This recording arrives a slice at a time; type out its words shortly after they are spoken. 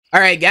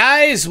Alright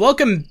guys,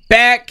 welcome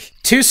back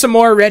to some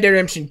more Red Dead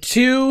Redemption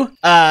 2.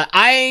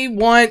 I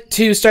want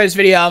to start this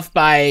video off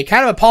by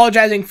kind of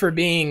apologizing for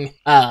being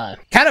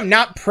kind of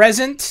not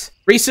present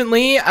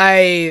recently.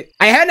 I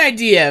had an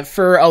idea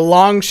for a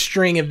long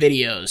string of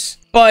videos,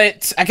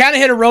 but I kind of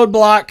hit a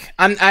roadblock.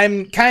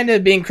 I'm kind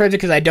of being cryptic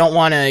because I don't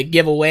want to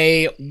give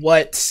away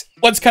what's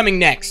coming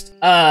next.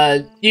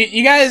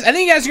 You guys, I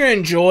think you guys are gonna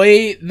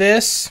enjoy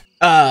this.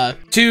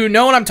 To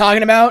know what I'm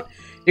talking about,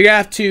 you're gonna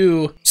have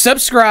to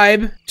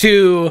subscribe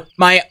to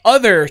my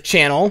other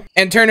channel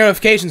and turn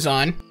notifications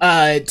on.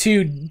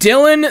 To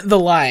Dylan the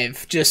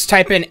Live. Just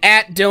type in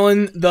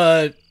 @Dylan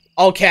the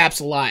all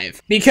caps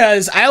live,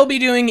 because I'll be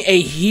doing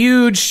a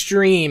huge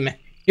stream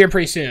here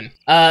pretty soon.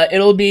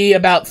 It'll be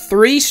about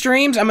 3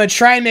 streams. I'm gonna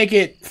try and make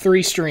it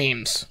 3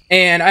 streams,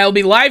 and I'll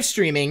be live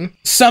streaming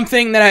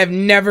something that I've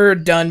never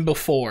done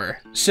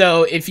before.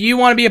 So if you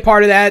want to be a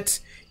part of that,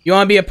 you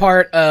want to be a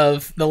part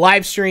of the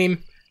live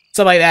stream,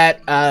 stuff like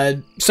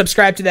that,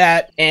 subscribe to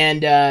that,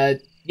 and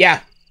yeah,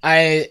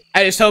 I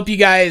just hope you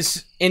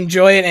guys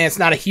enjoy it and it's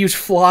not a huge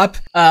flop,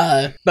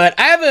 but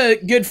I have a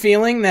good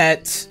feeling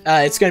that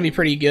it's gonna be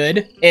pretty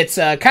good. It's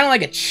kind of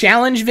like a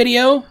challenge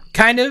video,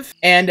 kind of,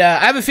 and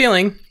I have a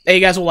feeling that you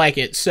guys will like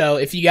it. So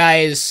if you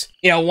guys,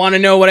 want to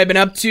know what I've been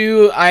up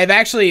to, I've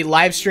actually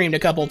live streamed a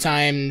couple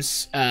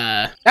times,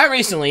 not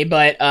recently,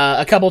 but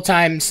a couple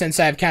times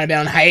since I've kind of been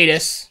on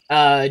hiatus,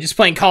 just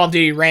playing Call of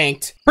Duty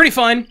Ranked. Pretty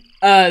fun.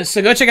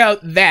 So go check out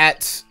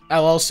that.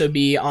 I'll also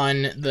be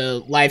on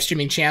the live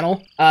streaming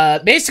channel.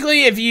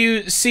 Basically, if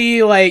you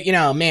see, like,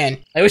 man,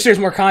 I wish there's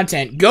more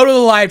content, go to the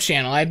live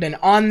channel. I've been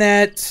on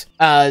that,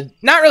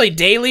 not really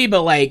daily,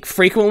 but, like,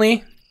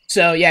 frequently.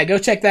 So, yeah, go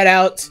check that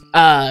out.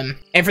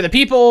 And for the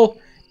people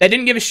that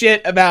didn't give a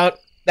shit about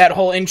that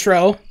whole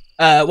intro,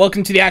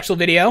 welcome to the actual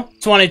video.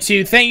 Just wanted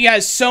to thank you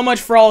guys so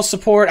much for all the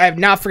support. I have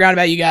not forgotten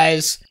about you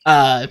guys.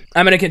 I'm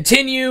going to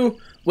continue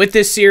with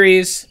this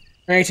series.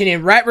 We're going to continue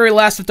right where we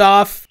last left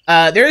off.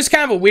 There is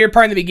kind of a weird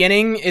part in the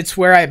beginning. It's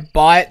where I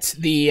bought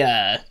the,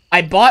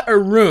 I bought a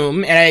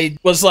room, and I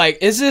was like,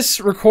 is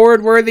this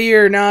record worthy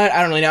or not?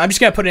 I don't really know. I'm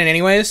just going to put it in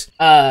anyways.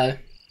 But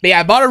yeah,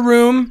 I bought a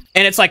room,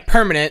 and it's like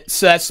permanent,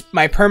 so that's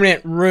my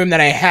permanent room that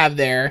I have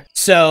there.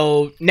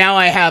 So now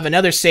I have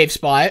another safe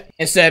spot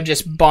instead of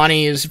just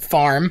Bonnie's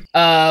farm.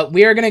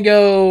 We are going to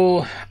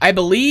go, I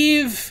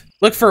believe,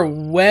 look for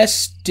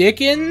West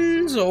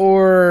Dickens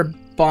or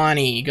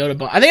Bonnie. Go to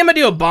Bonnie. I think I'm gonna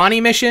do a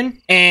Bonnie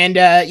mission, and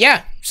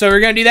yeah, so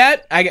we're gonna do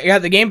that. I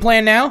got the game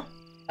plan now.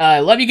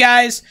 Love you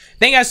guys.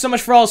 Thank you guys so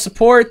much for all the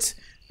support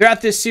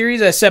throughout this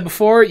series. As I said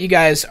before, you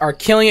guys are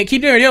killing it.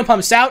 Keep doing what you're doing. Pump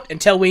us out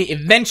until we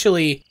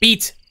eventually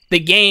beat the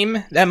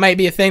game. That might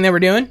be a thing that we're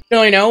doing. Don't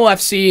really know. We'll have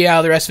to see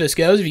how the rest of this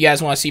goes. If you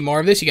guys want to see more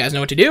of this, you guys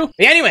know what to do.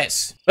 But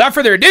anyways, without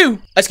further ado,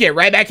 let's get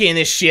right back in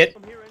this shit.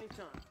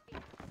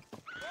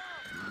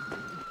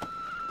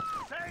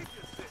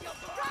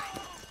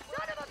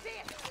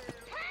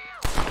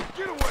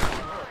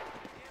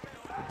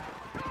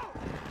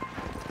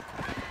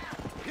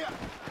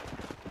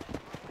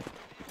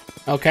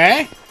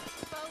 Okay.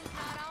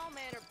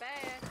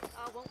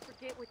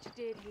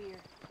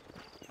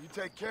 You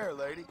take care,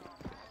 lady.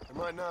 There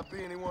might not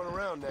be anyone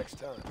around next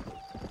time.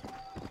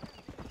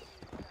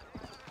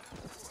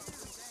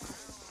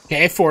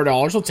 Okay,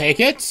 $4. We'll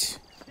take it. Saloon's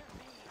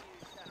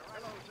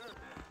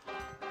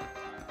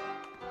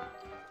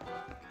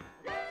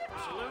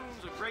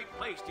a great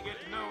place to get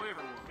to know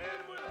everyone.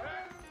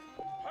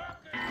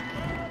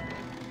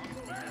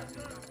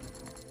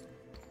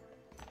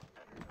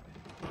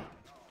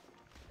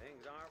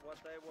 Things aren't what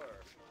they were.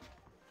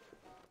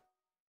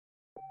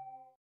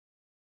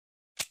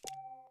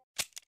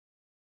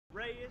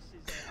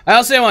 I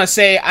also want to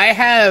say I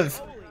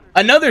have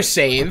another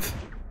save.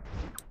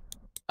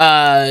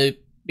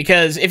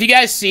 Because if you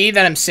guys see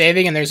that I'm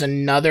saving and there's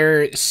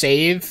another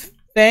save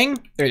thing,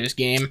 there's this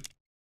game.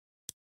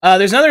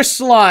 There's another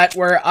slot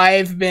where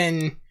I've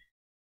been,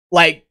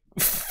 like,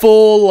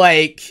 full,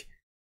 like,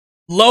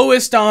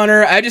 lowest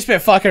honor. I've just been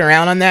fucking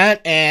around on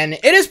that, and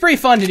it is pretty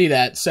fun to do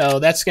that. So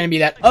that's going to be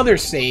that other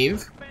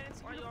save.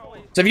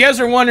 So if you guys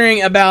are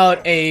wondering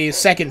about a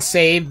second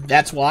save,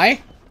 that's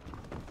why.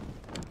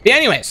 But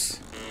anyways,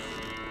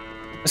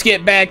 let's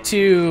get back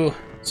to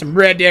some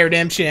Red Dead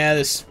Redemption. Yeah,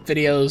 this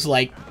video is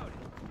like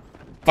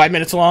 5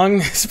 minutes long.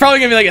 It's probably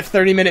gonna be like a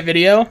 30-minute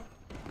video,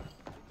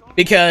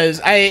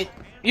 because I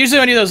usually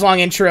when I do those long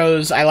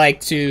intros, I like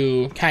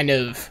to kind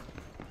of,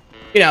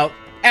 add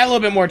a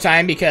little bit more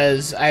time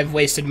because I've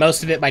wasted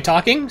most of it by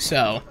talking.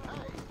 So,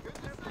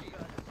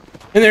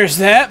 and there's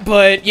that.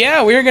 But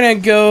yeah, we're gonna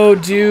go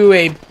do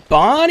a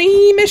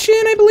Bonnie mission,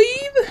 I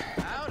believe.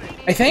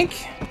 I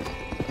think.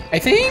 I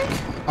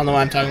don't know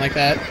why I'm talking like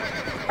that.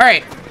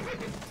 Alright.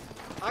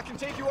 I can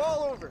take you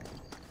all over.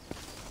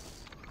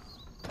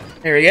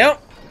 There we go.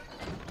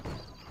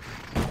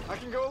 I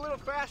can go a little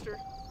faster.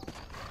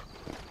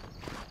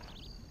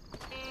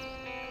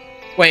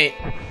 Wait.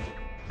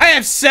 I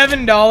have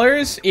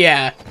 $7?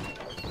 Yeah.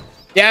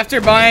 Yeah, after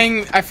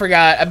buying... I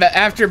forgot.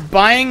 After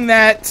buying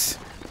that...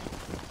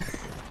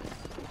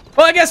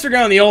 Well, I guess we're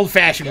going the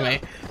old-fashioned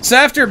way. So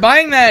after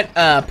buying that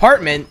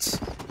apartment,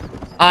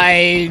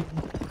 I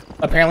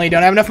apparently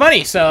don't have enough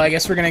money, so I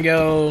guess we're gonna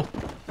go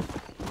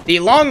the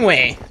long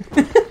way.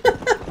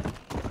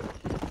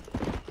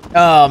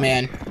 Oh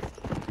man,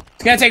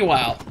 it's gonna take a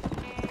while.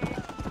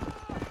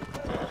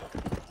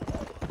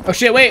 Oh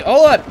shit, wait,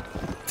 hold up.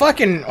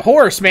 Fucking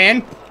horse,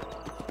 man.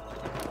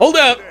 Hold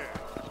up.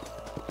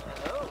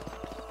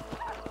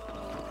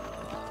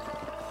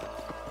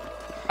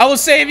 I will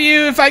save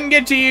you if I can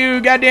get to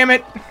you,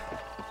 goddammit.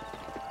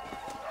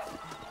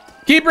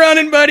 Keep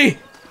running, buddy.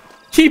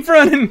 Keep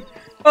running.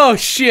 Oh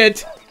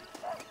shit.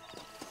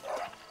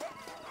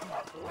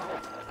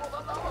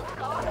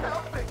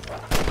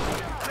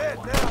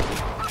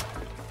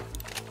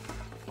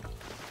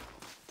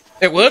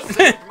 It whooped.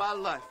 My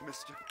life,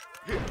 mister.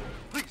 Here,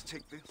 please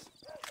take this.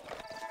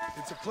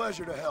 It's a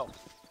pleasure to help.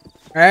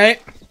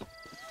 Alright.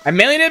 I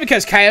mainly did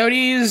because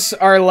coyotes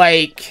are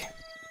like...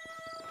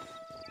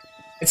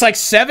 It's like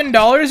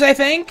 $7, I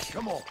think.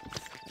 Come on.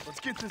 Let's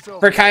get this over.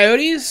 For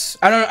coyotes?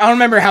 I don't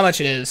remember how much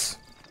it is.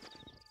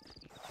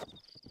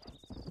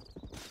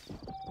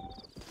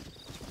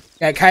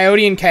 Yeah,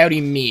 coyote and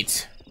coyote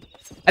meat.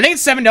 I think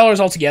it's $7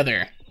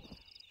 altogether.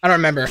 I don't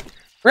remember.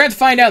 We're gonna have to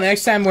find out the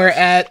next time we're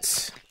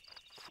at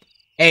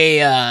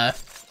a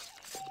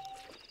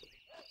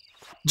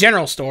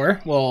general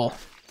store. We'll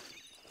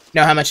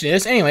know how much it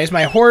is. Anyways,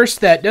 my horse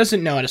that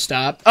doesn't know how to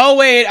stop. Oh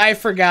wait, I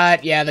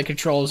forgot. Yeah, the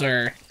controls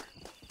are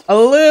a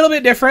little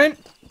bit different.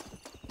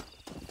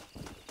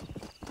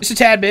 Just a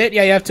tad bit.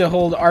 Yeah, you have to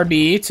hold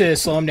RB to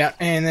slow him down.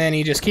 And then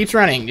he just keeps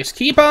running. Just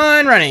keep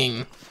on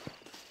running.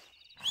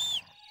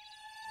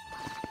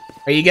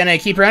 Are you gonna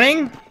keep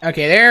running?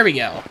 Okay, there we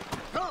go.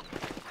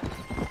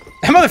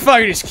 That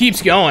motherfucker just keeps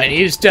going.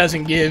 He just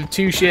doesn't give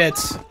two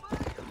shits.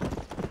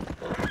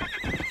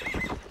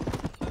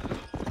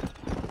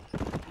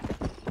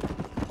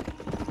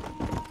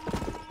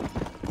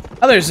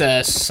 Oh, there's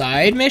a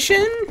side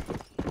mission?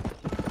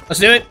 Let's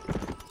do it.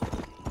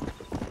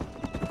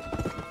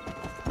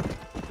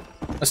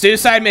 Let's do the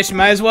side mission.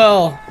 Might as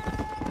well.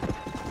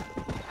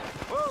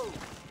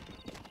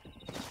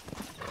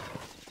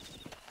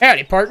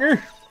 Howdy,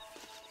 partner.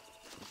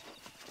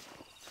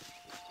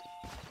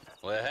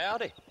 Well,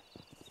 howdy.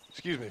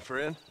 Excuse me,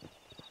 friend.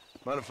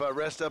 Mind if I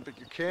rest up at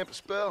your camp a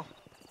spell?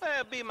 Well,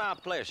 it'd be my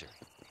pleasure.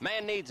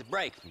 Man needs a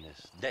break from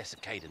this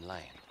desiccated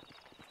land.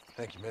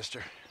 Thank you,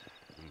 mister.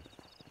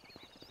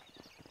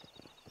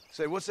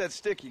 Say, what's that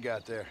stick you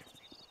got there?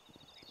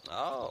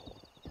 Oh,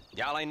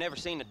 y'all ain't never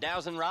seen a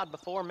dowsing rod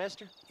before,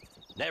 mister?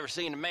 Never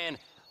seen a man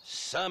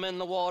summon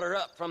the water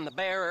up from the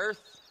bare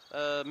earth?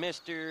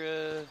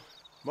 Mr.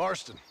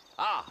 Marston.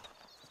 Ah.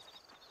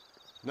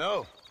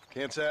 No,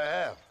 can't say I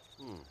have.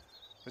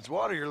 It's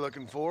water you're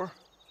looking for.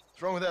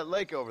 What's wrong with that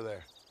lake over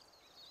there?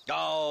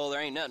 Oh,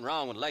 there ain't nothing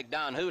wrong with Lake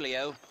Don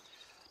Julio.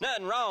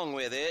 Nothing wrong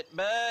with it,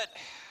 but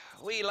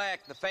we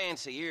lack the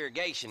fancy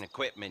irrigation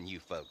equipment you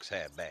folks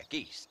have back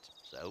east,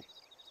 so...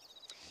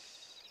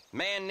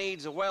 Man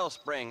needs a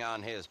wellspring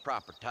on his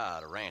property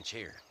to ranch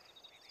here.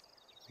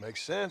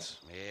 Makes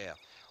sense. Yeah.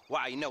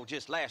 Why, you know,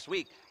 just last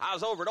week, I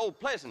was over at old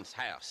Pleasant's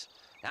house.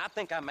 Now, I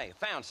think I may have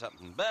found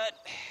something, but...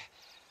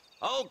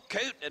 Old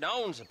coot that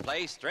owns the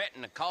place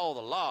threatened to call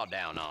the law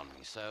down on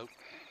me, so...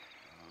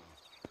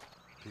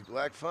 People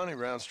act funny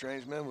around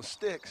strange men with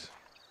sticks.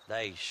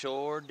 They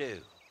sure do.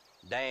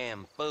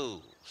 Damn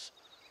fools.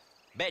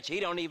 Bet you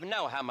he don't even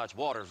know how much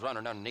water's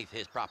running underneath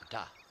his property.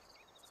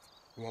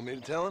 You want me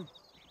to tell him?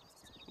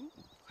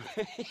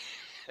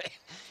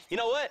 You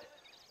know what?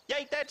 You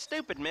ain't that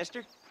stupid,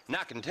 mister. And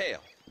I can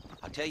tell.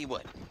 I'll tell you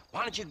what.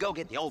 Why don't you go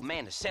get the old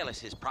man to sell us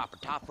his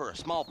property for a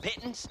small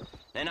pittance?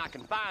 Then I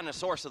can find the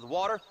source of the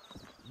water,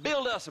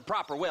 build us a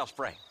proper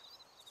wellspring.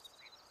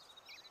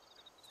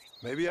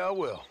 Maybe I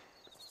will.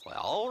 Well,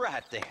 all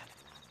right then.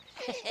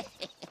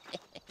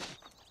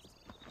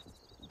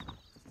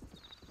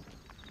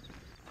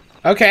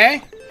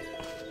 Okay.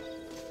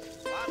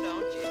 Why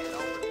don't you head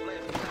over to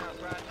Pleasant's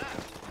house right now?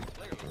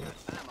 Clearly got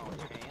time on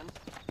your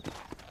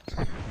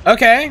hands.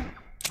 Okay.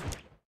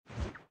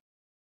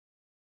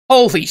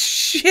 Holy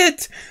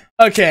shit.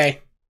 Okay.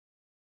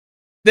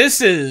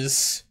 This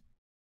is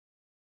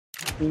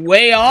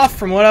way off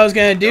from what I was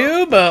gonna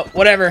do, but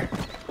whatever.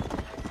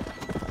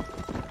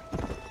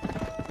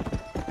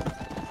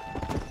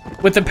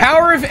 With the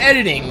power of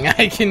editing,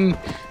 I can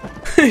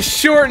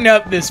shorten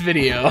up this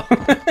video.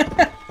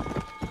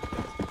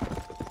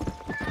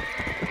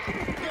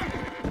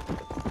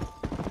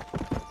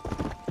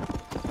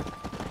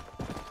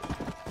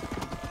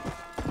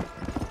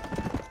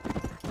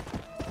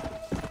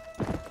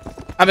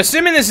 I'm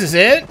assuming this is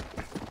it.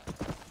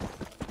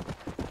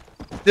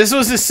 This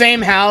was the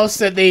same house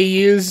that they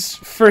used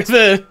for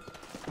the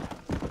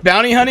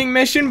bounty hunting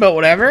mission, but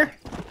whatever.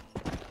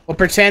 We'll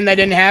pretend that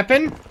didn't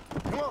happen.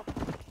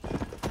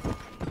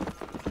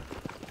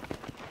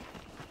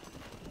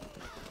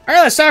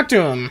 Alright, let's talk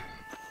to him.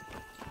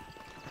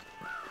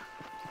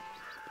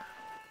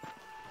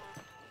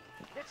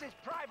 This is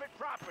private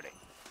property.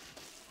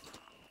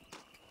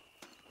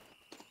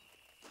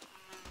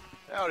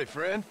 Howdy,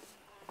 friend.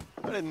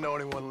 I didn't know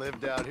anyone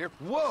lived out here.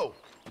 Whoa!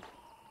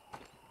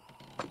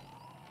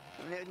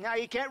 Now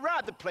you can't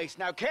rob the place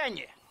now, can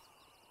you?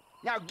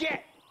 Now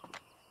get!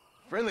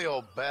 Friendly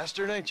old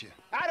bastard, ain't you?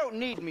 I don't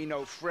need me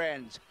no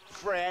friends,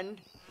 friend.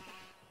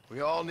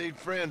 We all need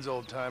friends,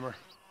 old-timer.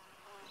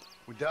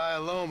 We die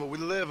alone, but we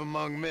live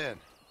among men.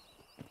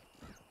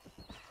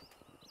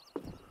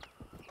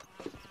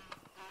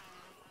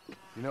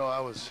 You know,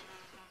 I was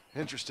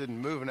interested in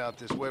moving out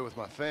this way with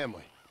my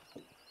family.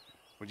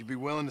 Would you be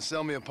willing to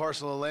sell me a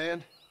parcel of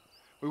land?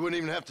 We wouldn't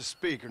even have to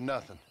speak or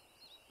nothing.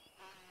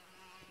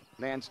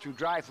 Land's too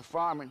dry for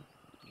farming.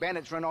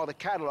 Bandits run all the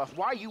cattle off.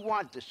 Why you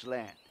want this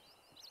land?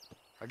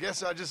 I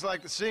guess I just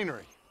like the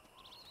scenery.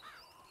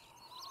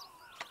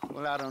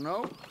 Well, I don't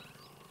know.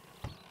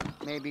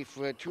 Maybe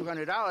for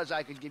 $200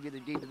 I could give you the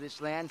deed to this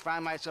land,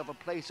 find myself a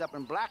place up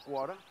in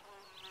Blackwater.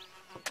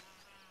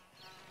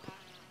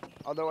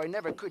 Although I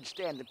never could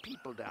stand the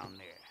people down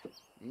there.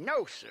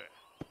 No, sir.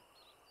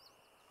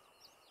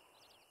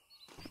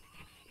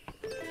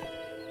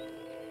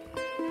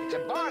 It's a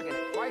bargain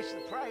at twice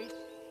the price.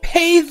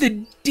 Pay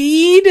the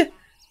deed?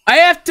 I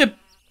have to...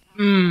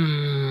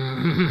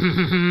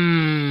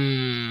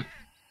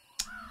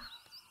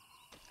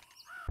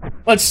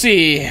 Let's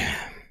see.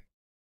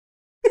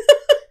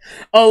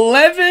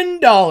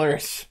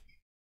 $11.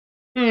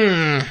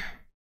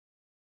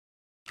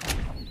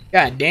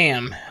 God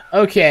damn.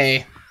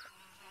 Okay.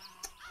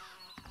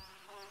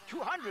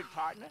 200,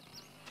 partner.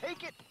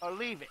 Take it or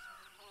leave it.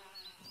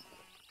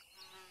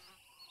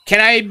 Can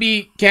I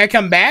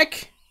come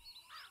back?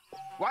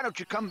 Why don't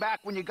you come back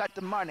when you got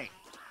the money?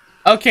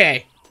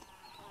 Okay.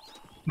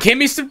 Give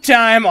me some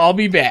time, I'll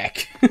be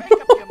back. Make up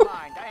your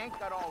mind. I ain't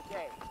got all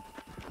day.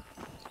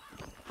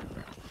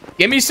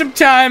 Give me some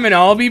time and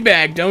I'll be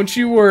back. Don't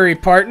you worry,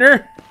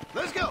 partner.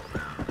 Let's go!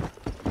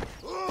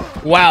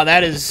 Wow,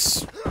 that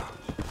is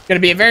gonna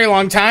be a very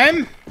long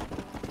time.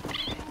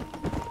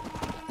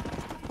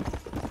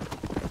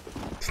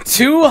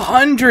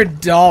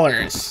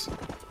 $200.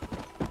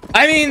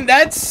 I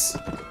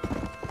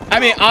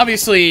mean,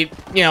 obviously,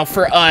 you know,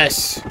 for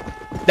us,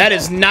 that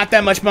is not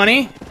that much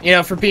money, you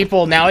know, for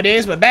people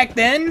nowadays, but back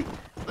then,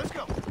 Let's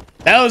go.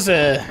 that was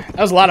a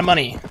lot of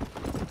money.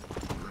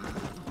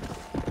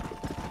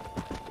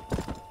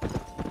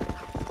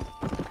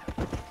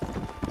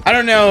 I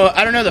don't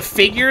know the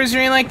figures or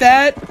anything like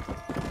that,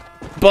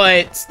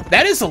 but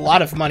that is a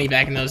lot of money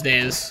back in those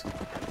days.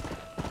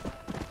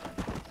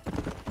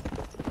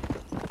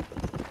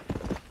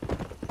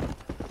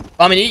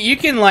 I mean, you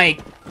can, like,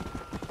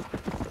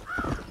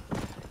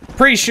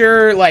 pretty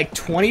sure, like,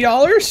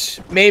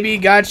 $20 maybe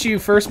got you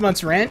first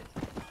month's rent.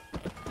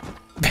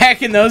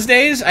 Back in those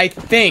days, I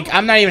think.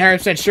 I'm not even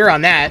 100% sure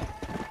on that.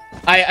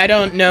 I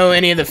don't know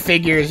any of the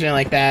figures or anything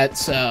like that,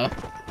 so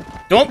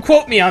don't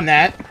quote me on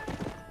that.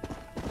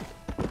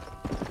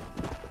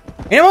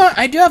 You know what?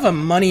 I do have a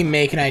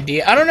money-making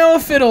idea. I don't know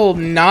if it'll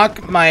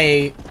knock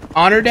my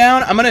honor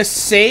down. I'm gonna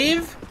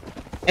save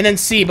and then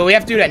see, but we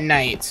have to do it at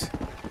night.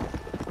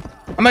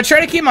 I'm gonna try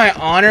to keep my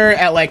honor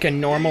at, like, a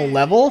normal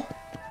level.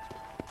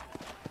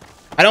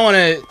 I don't want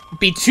to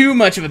be too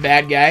much of a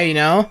bad guy, you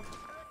know?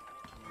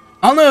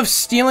 I don't know if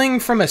stealing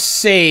from a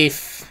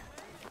safe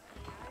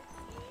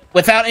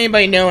without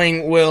anybody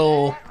knowing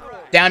will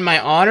down my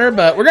honor,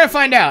 but we're gonna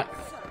find out.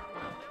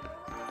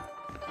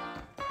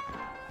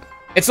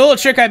 It's a little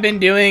trick I've been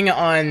doing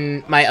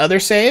on my other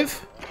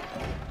save,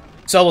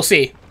 so we'll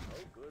see.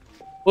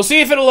 We'll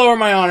see if it'll lower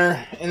my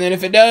honor, and then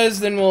if it does,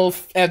 then we'll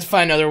have to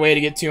find another way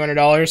to get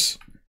 $200.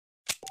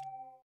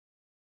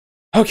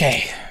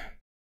 Okay.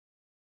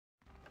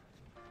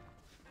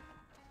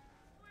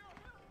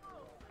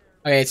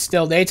 Okay, it's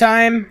still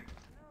daytime.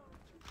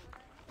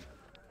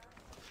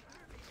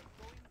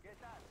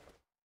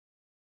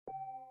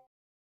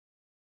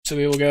 So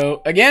we will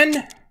go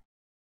again.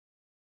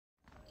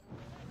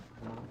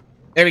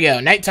 There we go,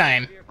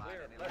 nighttime.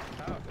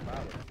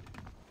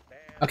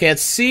 Okay,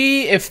 let's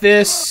see if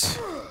this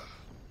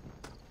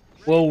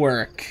will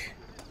work.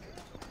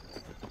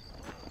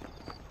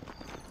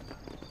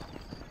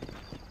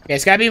 Okay,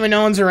 it's gotta be when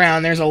no one's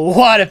around. There's a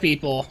lot of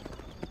people.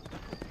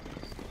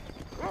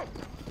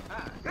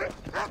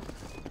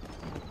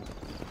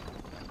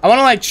 I want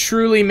to, like,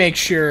 truly make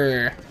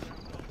sure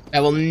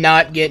I will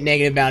not get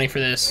negative bounty for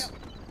this.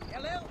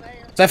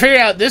 So I figured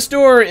out this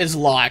door is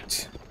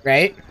locked,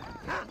 right?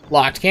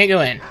 Locked, can't go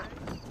in.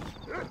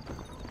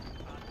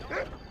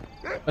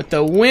 But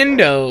the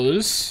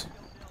windows,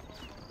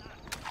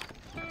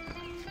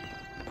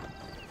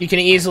 you can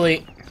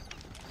easily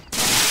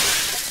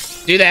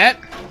do that.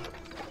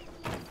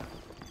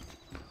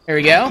 There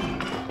we go.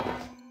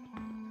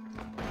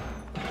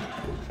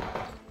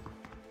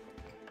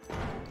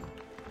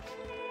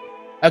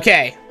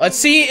 Okay, let's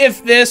see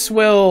if this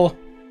will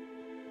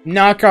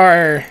knock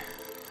our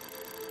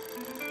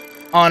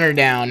honor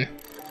down.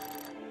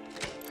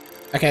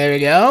 Okay, there we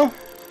go.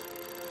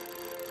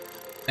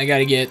 I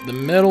gotta get the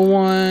middle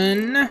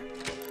one.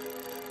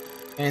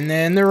 And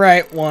then the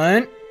right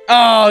one.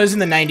 Oh, it was in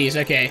the 90s,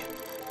 okay.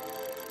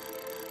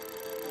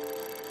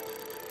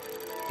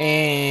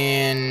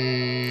 And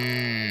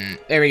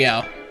there we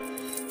go.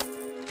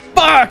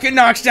 Fuck, it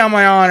knocks down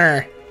my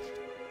honor.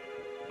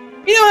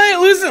 You know what,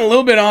 losing a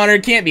little bit of honor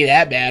can't be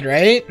that bad,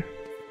 right?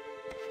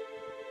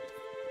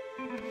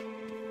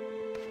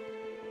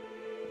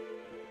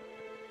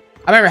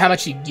 I remember how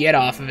much you get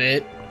off of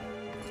it.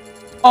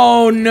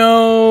 Oh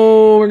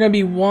no, we're gonna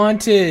be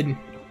wanted.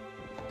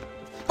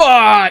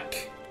 Fuck!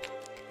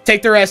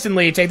 Take the rest and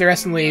leave, take the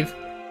rest and leave.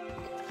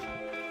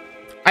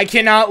 I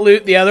cannot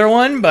loot the other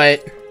one,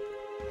 but...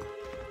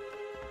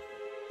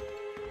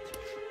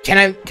 Can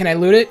I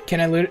loot it?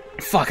 Can I loot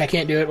it? Fuck, I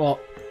can't do it. Well,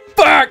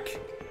 fuck!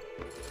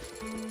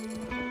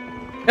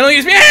 It'll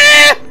use me.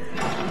 Ah!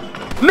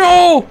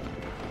 No!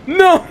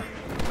 No!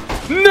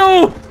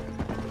 No!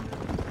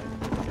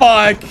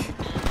 Fuck!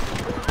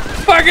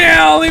 Fucking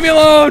hell! Leave me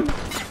alone!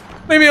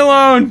 Leave me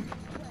alone!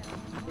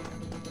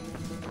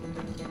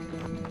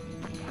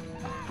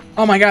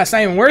 Oh my god, it's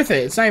not even worth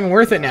it. It's not even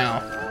worth it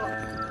now.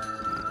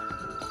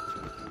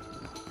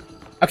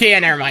 Okay, yeah,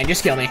 never mind.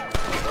 Just kill me.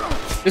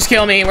 Just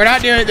kill me. We're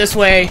not doing it this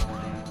way.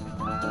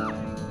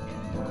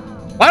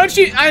 Why don't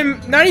you...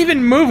 I'm not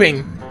even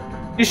moving.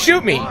 Just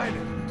shoot me.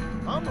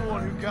 I'm the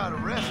one who got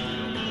arrested.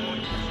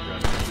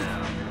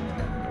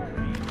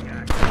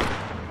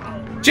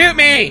 Shoot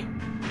me!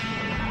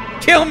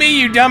 Kill me,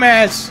 you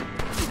dumbass!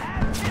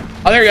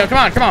 Oh, there we go. Come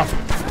on, come on.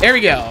 There we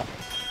go.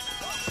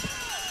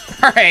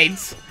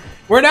 Alright.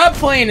 We're not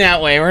playing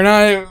that way. We're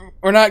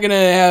not gonna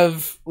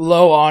have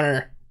low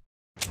honor.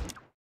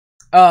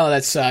 Oh,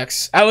 that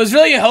sucks. I was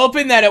really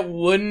hoping that it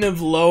wouldn't have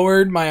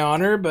lowered my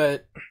honor,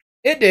 but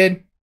it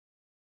did.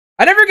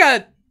 I never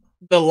got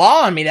the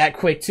law on me that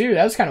quick, too.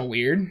 That was kind of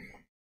weird.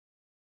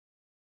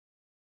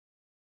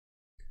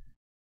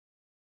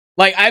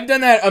 Like, I've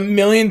done that a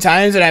million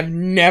times, and I've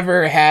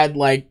never had,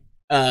 like,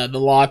 the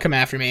law come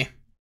after me.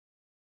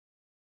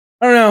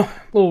 I don't know. A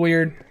little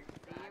weird.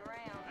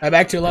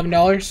 Back to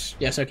 $11?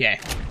 Yes, okay.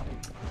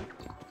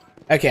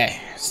 Okay.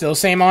 Still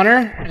same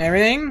honor and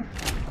everything.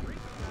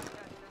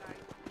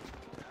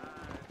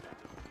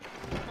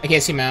 I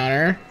can't see my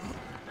honor.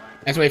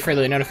 I have to wait for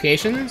the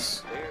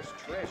notifications.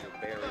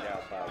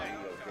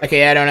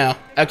 Okay, I don't know.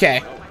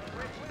 Okay.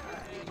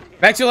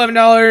 Back to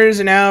 $11,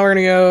 and now we're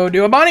gonna go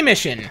do a Bonnie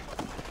mission.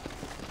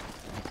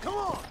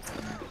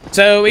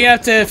 So we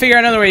have to figure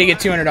out another way to get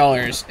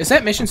 $200. Is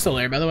that mission still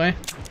there, by the way?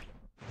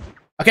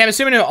 Okay, I'm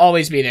assuming it'll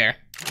always be there.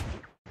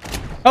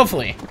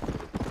 Hopefully.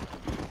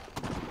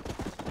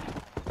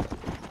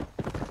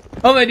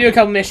 Hopefully I do a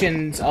couple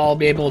missions, I'll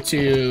be able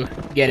to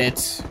get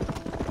it.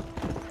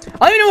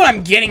 I don't even know what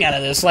I'm getting out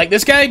of this. Like,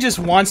 this guy just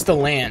wants the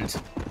land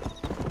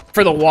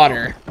for the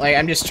water. Like,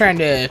 I'm just trying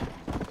to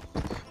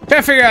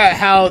figure out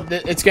how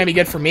it's gonna be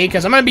good for me,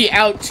 because I'm gonna be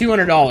out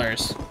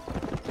 $200.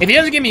 If he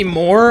doesn't give me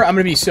more, I'm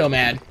gonna be so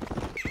mad.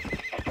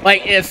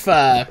 Like, if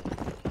I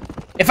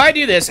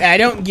do this and I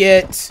don't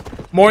get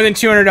more than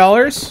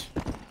 $200,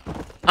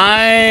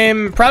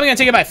 I'm probably gonna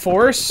take it by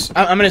force.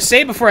 I'm gonna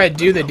say before I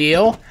do the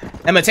deal,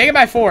 I'm gonna take it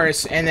by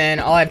force, and then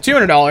I'll have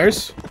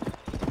 $200.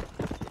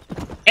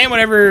 And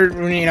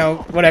whatever, you know,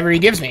 whatever he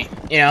gives me,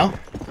 you know?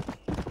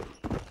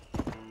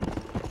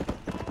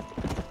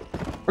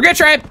 We're gonna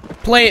try to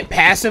play it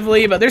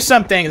passively, but there's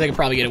some things I could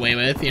probably get away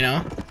with, you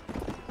know?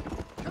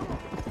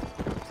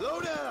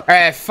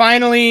 Alright, I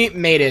finally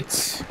made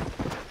it.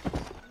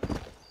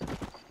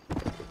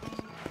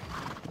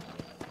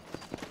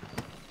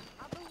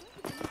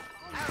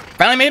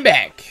 Finally made it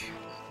back.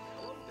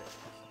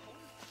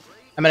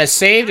 I'm gonna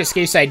save just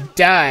in case I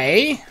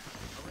die.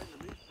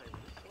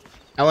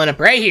 I'll end up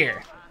right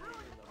here.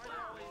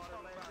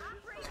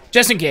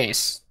 Just in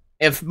case.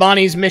 If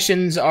Bonnie's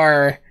missions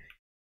are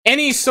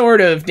any sort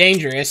of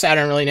dangerous, I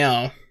don't really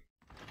know.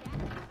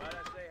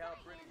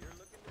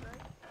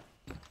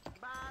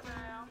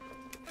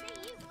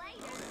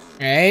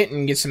 Alright,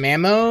 and get some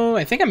ammo.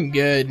 I think I'm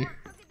good.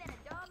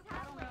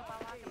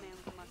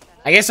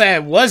 I guess I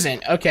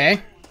wasn't. Okay.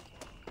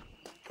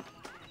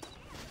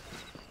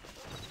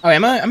 Oh,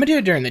 I'm gonna do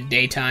it during the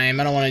daytime.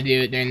 I don't want to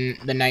do it during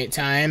the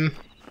nighttime.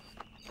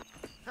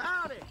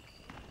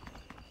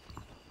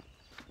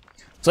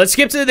 So let's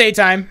skip to the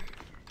daytime.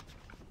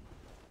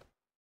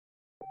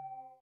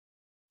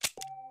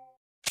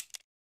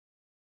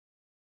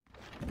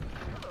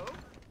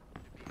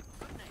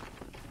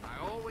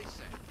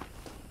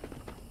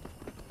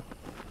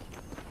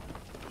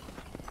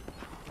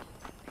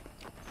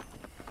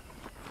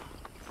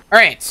 All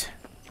right,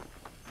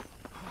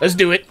 let's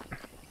do it.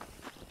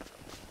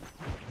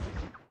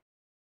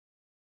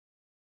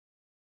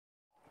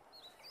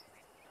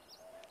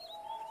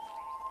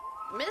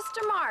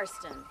 Mr.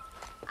 Marston,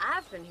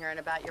 I've been hearing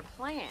about your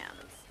plans.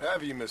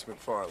 Have you, Miss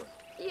McFarland?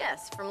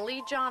 Yes, from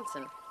Lee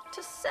Johnson,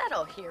 to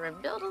settle here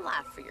and build a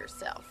life for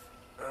yourself.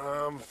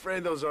 I'm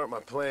afraid those aren't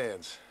my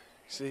plans.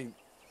 See,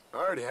 I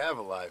already have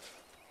a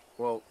life.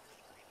 Well,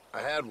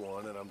 I had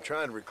one, and I'm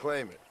trying to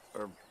reclaim it.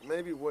 Or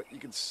maybe what you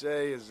could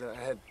say is I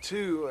had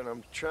two, and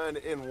I'm trying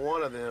to end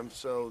one of them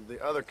so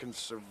the other can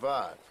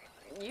survive.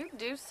 You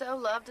do so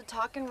love to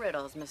talk in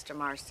riddles, Mr.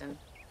 Marston.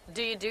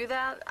 Do you do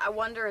that? I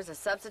wonder, as a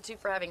substitute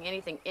for having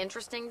anything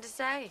interesting to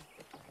say?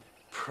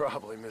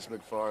 Probably, Miss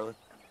McFarland.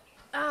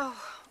 Oh,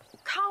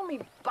 call me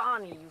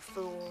Bonnie, you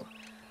fool.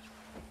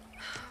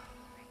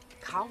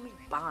 Call me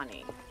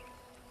Bonnie.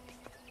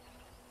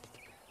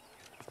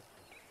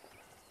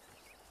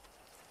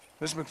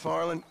 Miss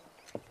McFarland,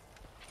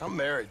 I'm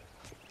married.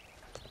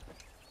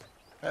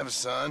 I have a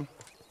son.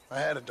 I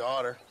had a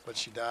daughter, but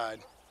she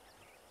died.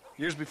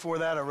 Years before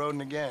that, I rode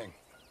in a gang.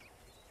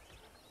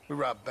 We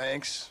robbed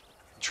banks,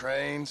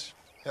 trains,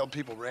 held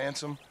people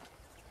ransom.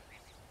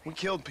 We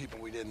killed people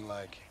we didn't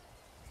like.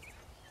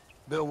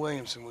 Bill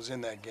Williamson was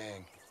in that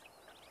gang.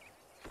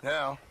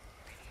 Now,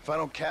 if I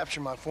don't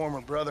capture my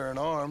former brother in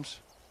arms,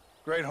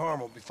 great harm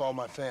will befall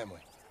my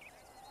family.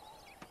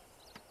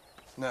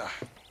 Now,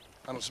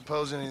 I don't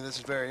suppose any of this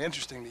is very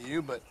interesting to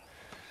you, but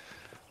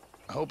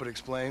I hope it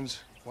explains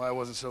why I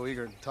wasn't so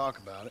eager to talk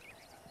about it.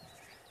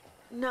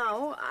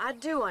 No, I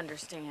do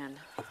understand.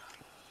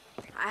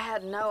 I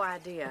had no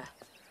idea.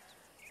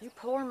 You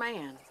poor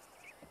man.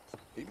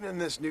 Even in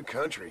this new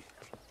country,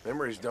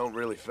 memories don't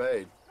really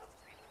fade.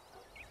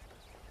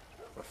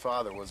 My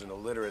father was an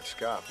illiterate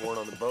Scot born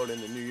on the boat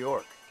into New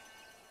York.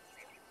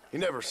 He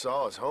never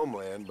saw his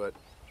homeland, but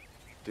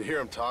to hear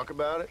him talk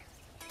about it,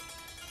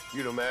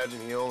 you'd imagine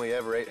he only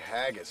ever ate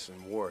haggis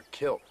and wore a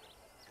kilt.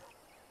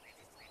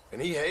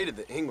 And he hated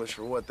the English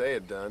for what they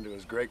had done to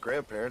his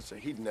great-grandparents that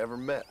he'd never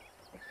met.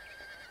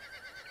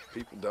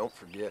 People don't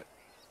forget.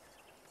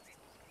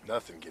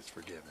 Nothing gets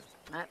forgiven.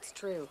 That's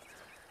true.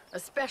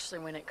 Especially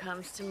when it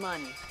comes to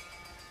money.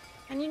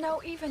 And you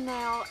know, even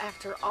now,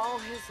 after all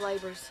his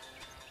labors,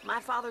 my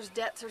father's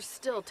debts are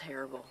still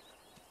terrible.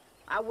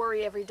 I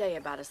worry every day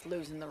about us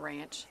losing the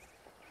ranch.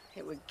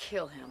 It would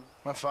kill him.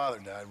 My father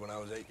died when I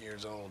was 8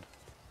 years old.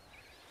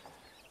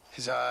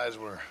 His eyes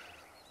were,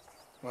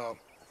 well,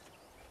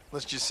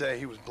 let's just say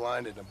he was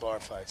blinded in a bar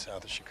fight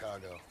south of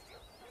Chicago.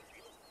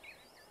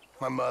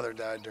 My mother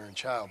died during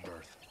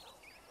childbirth.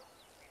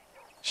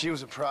 She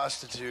was a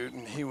prostitute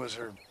and he was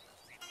her,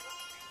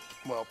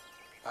 well,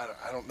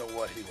 I don't know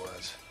what he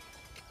was.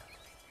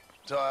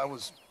 So I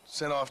was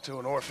sent off to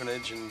an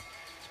orphanage and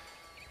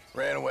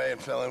ran away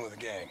and fell in with a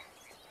gang.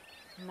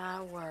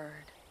 My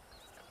word.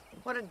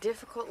 What a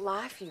difficult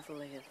life you've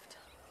lived.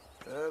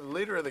 The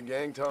leader of the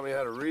gang taught me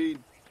how to read,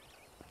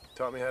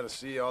 taught me how to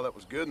see all that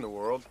was good in the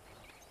world.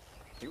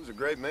 He was a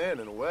great man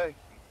in a way.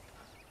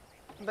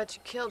 But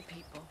you killed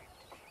people.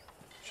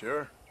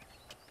 Sure.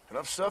 And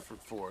I've suffered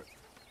for it.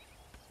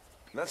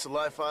 And that's the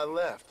life I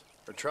left,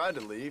 or tried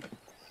to leave.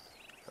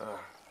 I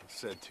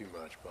said too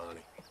much, Bonnie.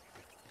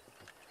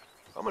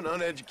 I'm an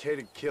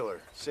uneducated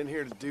killer, sent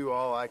here to do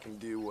all I can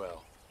do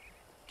well.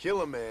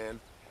 Kill a man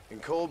in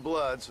cold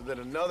blood so that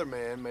another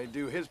man may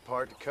do his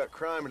part to cut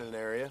crime in an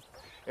area,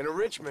 and a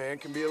rich man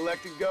can be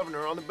elected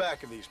governor on the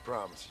back of these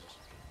promises.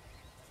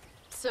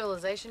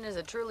 Civilization is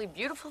a truly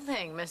beautiful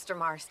thing, Mr.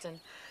 Marston.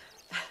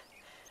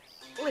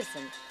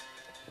 Listen,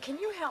 can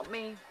you help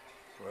me?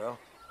 Well,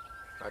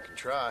 I can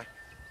try.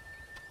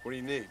 What do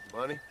you need,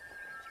 money?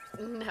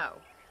 No,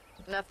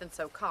 nothing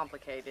so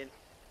complicated.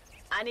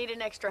 I need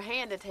an extra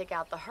hand to take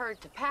out the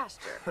herd to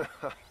pasture.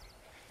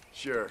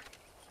 Sure.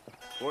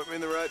 Point me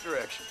in the right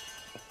direction.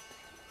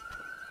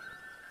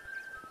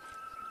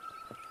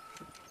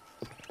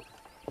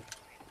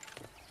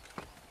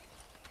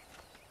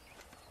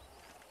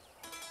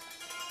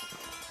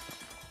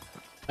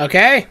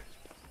 Okay.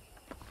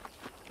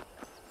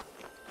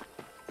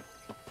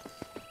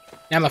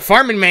 I'm a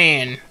farming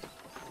man.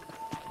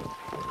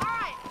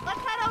 Alright, let's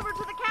head over to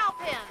the cow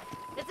pen.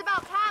 It's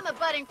about time a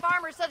budding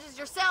farmer such as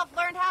yourself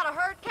learned how to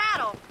herd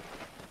cattle.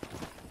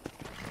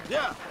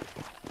 Yeah.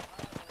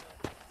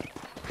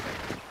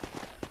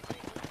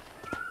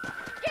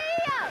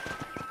 Giddy up!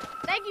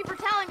 Thank you for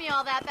telling me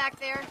all that back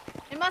there.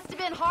 It must have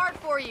been hard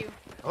for you.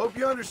 I hope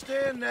you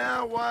understand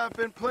now why I've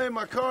been playing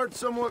my cards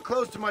somewhat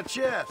close to my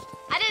chest.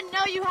 I didn't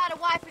know you had a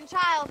wife and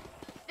child.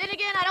 Then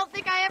again, I don't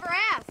think I ever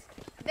asked.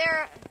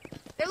 They're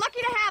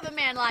lucky to have a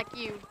man like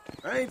you.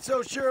 I ain't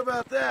so sure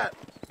about that,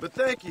 but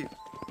thank you.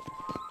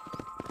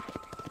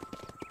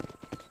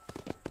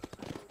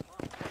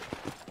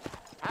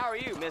 How are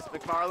you, Miss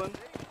McFarland?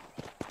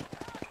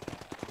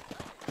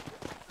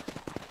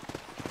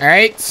 All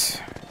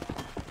right.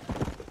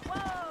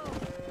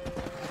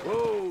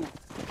 Whoa.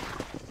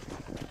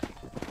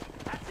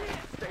 That's it.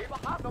 Stay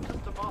behind them,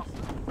 Mr.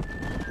 Marston.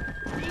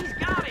 He's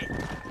got it.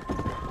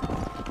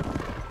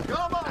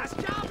 Come on. Nice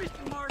job,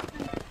 Mr.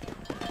 Marston.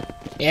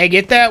 Yeah,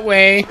 get that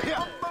way. Ride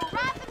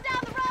them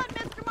down the road,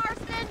 Mr.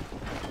 Marston.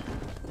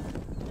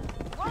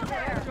 Whoa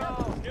there.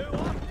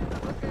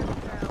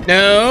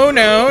 No,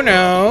 no,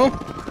 no.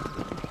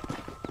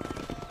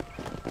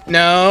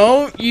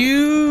 No,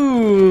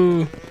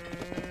 you.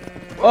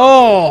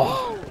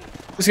 Oh.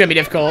 This is gonna be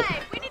difficult.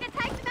 Hey, we need to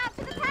take them out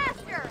to the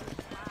pasture.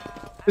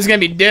 This is gonna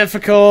be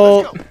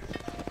difficult.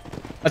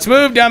 Let's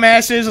move,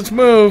 dumbasses. Let's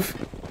move.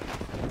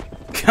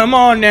 Come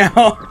on now.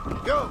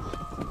 Go.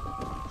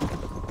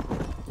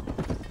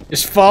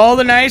 Just follow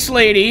the nice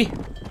lady.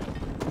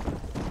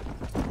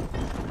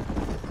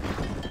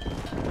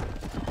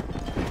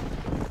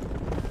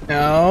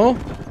 No.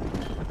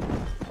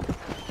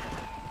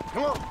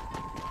 Come on.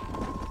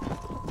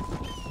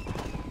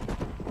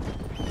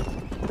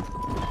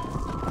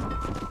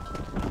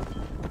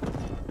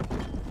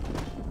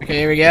 Okay,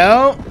 here we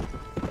go.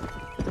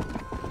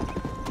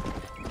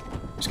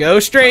 Let's go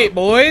straight,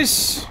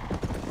 boys.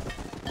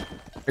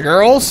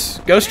 Girls,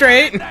 go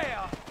straight. Good. Now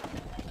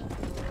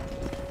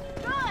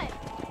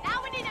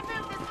we need to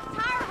move this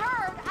entire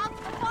herd out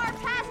to the far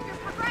pasture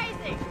for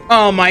grazing.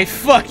 Oh my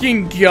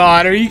fucking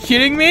god, are you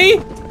kidding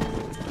me?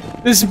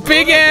 This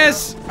big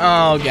ass...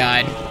 Oh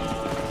god.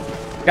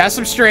 Got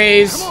some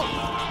strays. You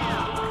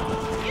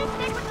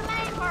stick with the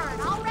main herd.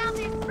 I'll round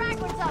these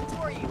stragglers up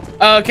for you.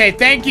 Okay,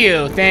 thank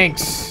you.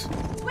 Thanks.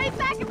 Sweep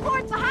back and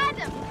forth behind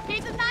them.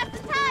 Keep them nice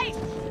and tight.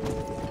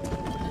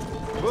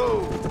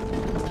 Whoa.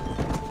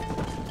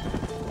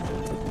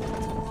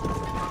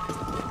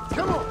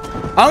 Come on.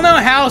 I don't know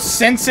how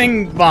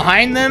sensing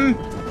behind them,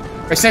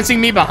 or sensing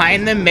me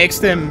behind them makes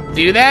them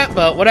do that,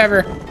 but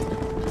whatever.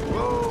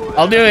 Whoa.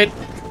 I'll do it.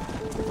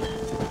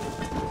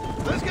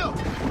 Let's go.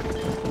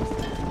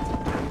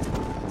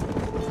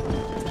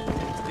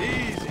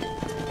 Easy.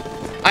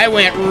 I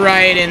went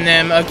right in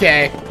them.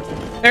 Okay.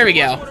 There we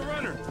go.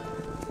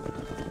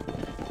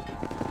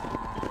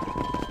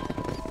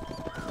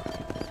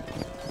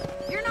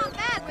 You're not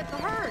bad with the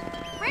herd.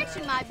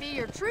 Ranching might be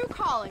your true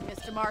calling,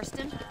 Mr.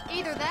 Marston.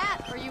 Either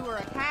that, or you were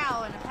a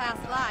cow in a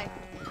past life.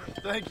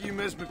 Thank you,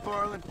 Miss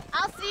McFarland.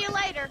 I'll see you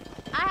later.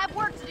 I have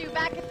work to do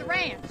back at the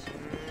ranch.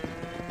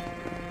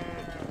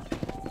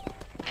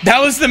 That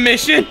was the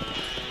mission?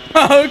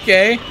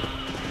 Okay.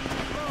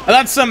 I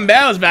thought something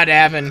bad was about to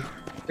happen.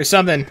 Or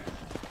something.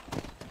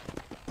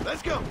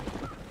 Let's go.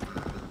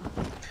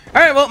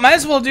 Alright, well, might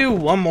as well do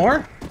one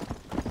more.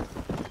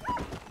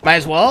 Might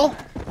as well.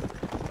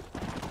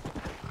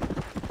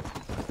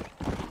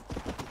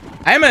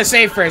 I'm gonna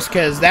save first,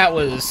 because that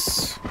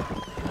was...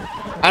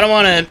 I don't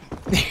want to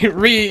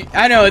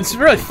I know, it's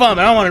really fun,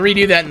 but I don't want to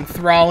redo that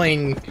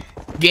enthralling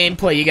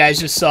gameplay you guys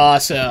just saw,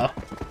 so...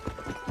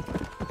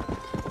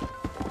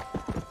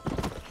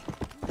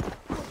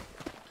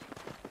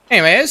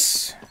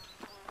 Anyways,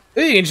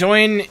 you can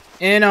join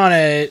in on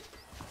a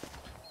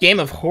game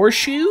of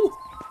horseshoe.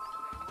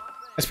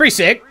 That's pretty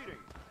sick.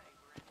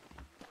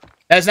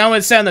 That's not what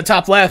it said on the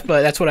top left,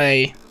 but that's what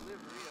I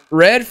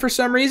read for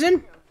some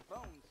reason.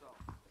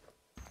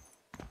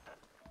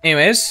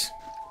 Anyways.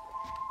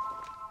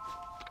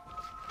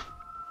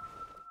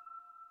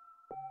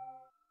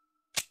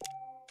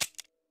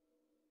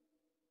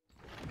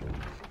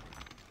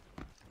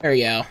 There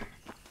we go.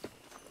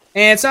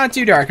 And it's not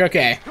too dark,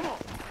 okay.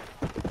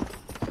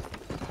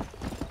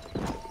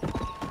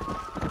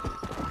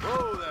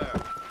 Whoa there.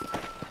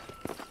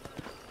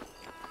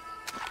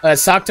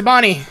 Let's talk to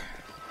Bonnie.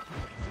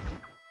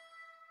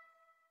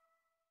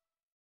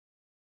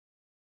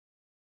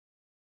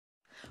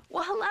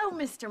 Well, hello,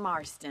 Mr.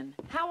 Marston.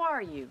 How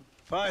are you?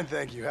 Fine,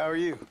 thank you. How are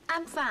you?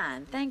 I'm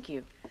fine, thank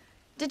you.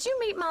 Did you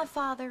meet my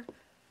father?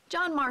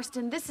 John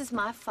Marston, this is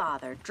my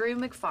father, Drew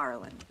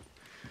McFarland.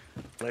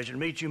 Pleasure to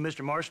meet you,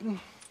 Mr. Marston.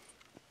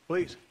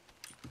 Please.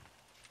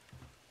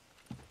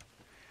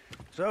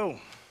 So,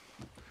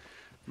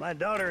 my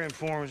daughter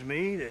informs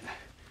me that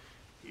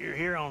you're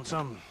here on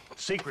some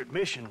secret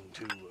mission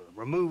to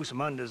remove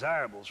some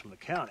undesirables from the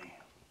county.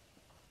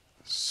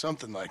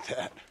 Something like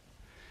that.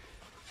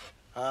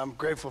 I'm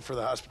grateful for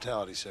the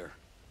hospitality, sir.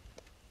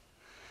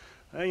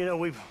 Well, you know,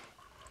 we've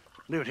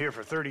lived here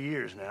for 30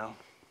 years now.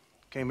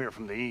 Came here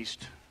from the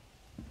east.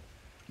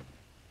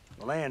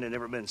 The land had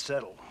never been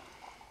settled.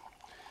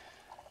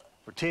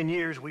 For 10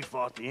 years, we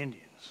fought the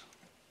Indians.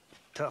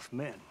 Tough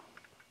men.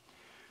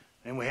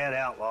 Then we had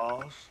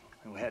outlaws,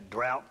 and we had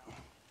drought,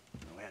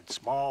 and we had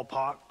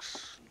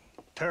smallpox,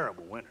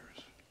 terrible winters,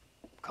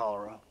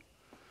 cholera.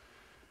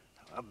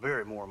 I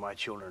buried more of my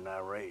children than I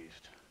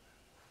raised.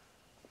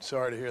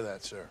 Sorry to hear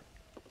that, sir.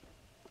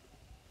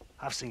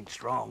 I've seen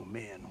strong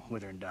men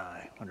wither and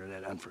die under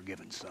that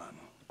unforgiving sun.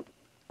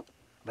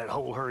 That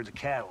whole herds of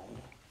cattle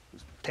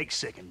take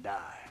sick and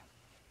die.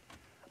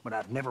 But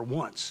I've never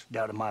once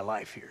doubted my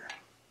life here.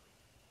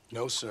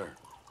 No, sir.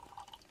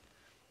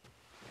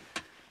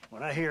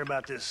 When I hear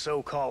about this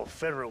so-called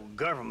federal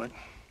government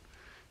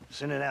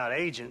sending out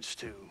agents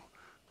to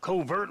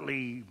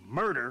covertly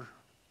murder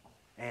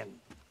and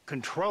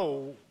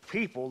control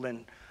people,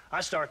 then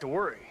I start to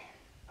worry.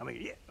 I mean,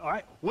 yeah, all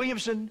right,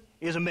 Williamson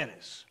is a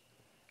menace,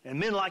 and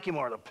men like him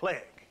are the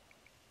plague.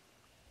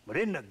 But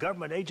isn't a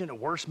government agent a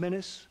worse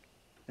menace?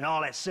 And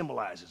all that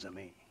symbolizes, I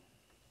mean.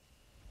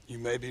 You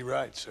may be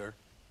right, sir.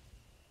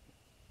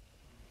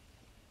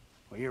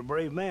 Well, you're a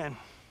brave man.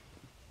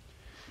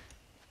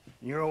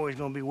 You're always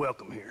going to be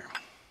welcome here.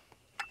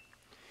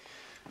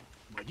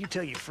 But you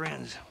tell your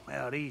friends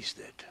out east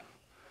that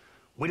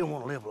we don't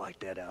want to live like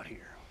that out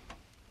here.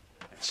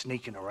 That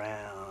sneaking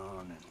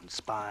around and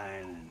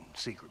spying and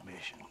secret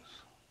missions.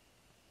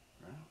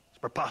 Right? It's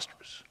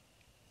preposterous.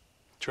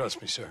 Trust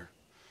me, sir.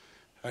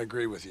 I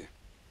agree with you.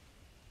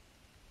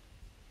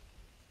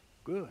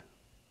 Good.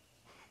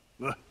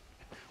 Good.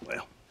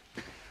 Well,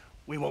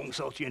 we won't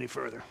insult you any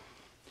further.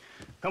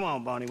 Come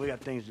on, Bonnie, we got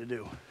things to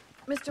do.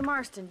 Mr.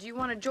 Marston, do you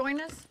want to join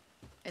us?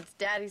 It's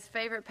Daddy's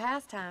favorite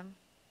pastime.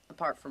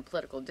 Apart from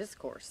political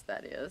discourse,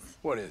 that is.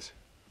 What is?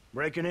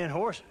 Breaking in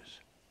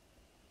horses.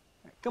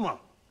 Come on.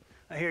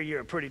 I hear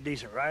you're a pretty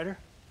decent rider.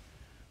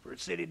 For a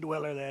city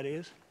dweller, that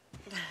is.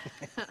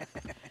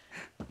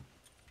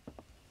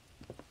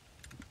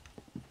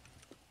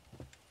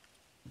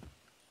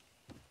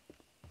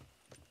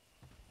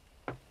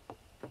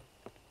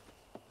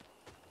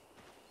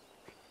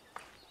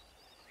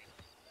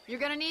 You're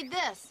gonna need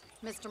this,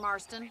 Mr.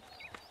 Marston.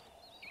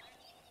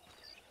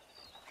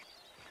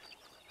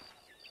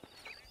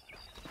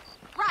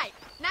 Right,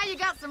 now you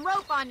got some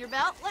rope on your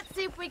belt. Let's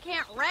see if we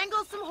can't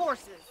wrangle some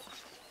horses.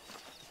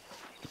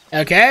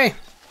 Okay.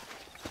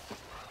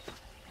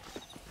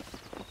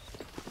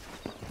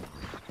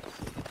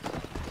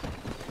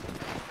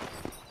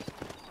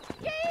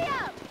 Giddy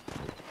up!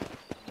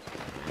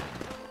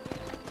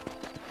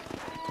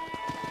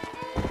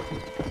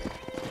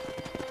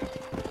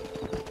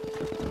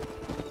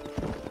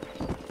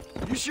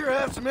 You sure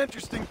have some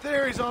interesting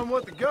theories on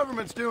what the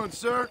government's doing,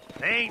 sir.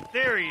 They ain't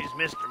theories,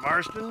 Mr.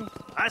 Marston.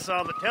 I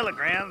saw the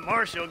telegram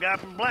Marshall got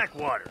from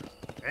Blackwater.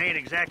 It ain't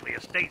exactly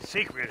a state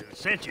secret who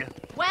sent you.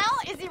 Well,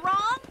 is he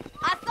wrong?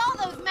 I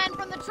saw those men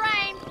from the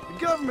train. The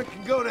government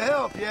can go to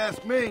hell if you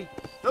ask me.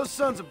 Those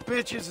sons of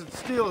bitches would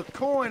steal a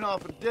coin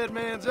off a dead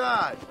man's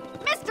eye.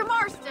 Mr.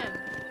 Marston!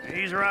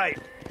 He's right.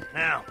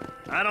 Now,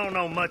 I don't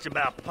know much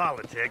about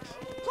politics,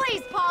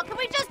 Please, Paul, can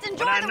we just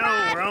enjoy but I the know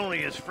ride? we're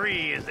only as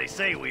free as they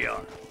say we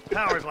are.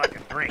 Power's like a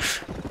drink.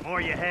 The more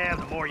you have,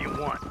 the more you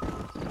want.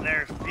 And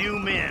there's few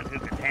men who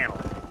can handle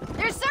it.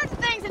 There's certain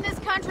things in this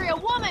country a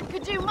woman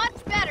could do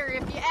much better,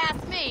 if you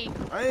ask me.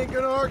 I ain't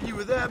gonna argue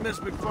with that, Miss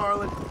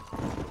McFarland.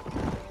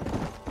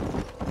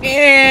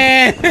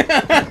 Eh.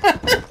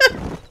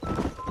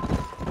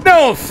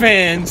 No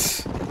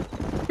offense.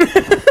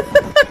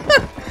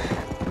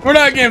 We're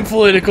not getting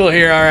political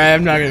here, alright?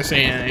 I'm not gonna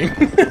say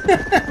anything.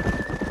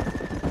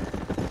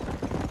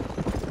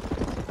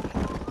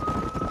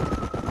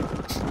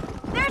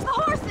 There's the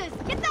horses!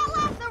 Get that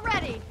lasso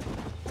ready!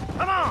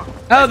 Come on!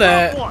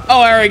 Oh,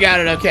 oh, I already got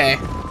it, okay.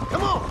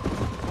 Come on!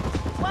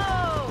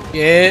 Whoa!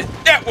 Get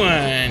that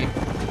one.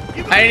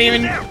 You I didn't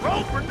even... that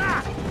rope or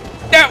not?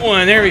 That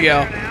one, there we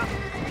go. There now.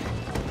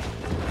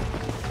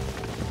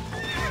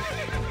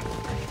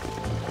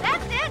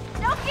 That's it!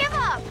 Don't give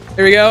up!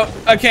 There we go.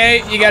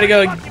 Okay, you gotta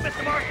go. Fuck you,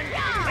 Mr. Marston.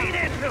 Lead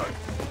into it.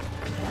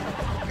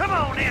 Come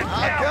on in, I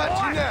got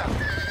cowboy. you now.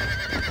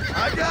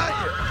 I got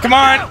you. Come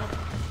on.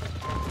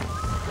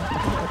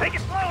 Take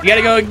it slow You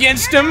gotta now. go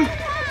against him.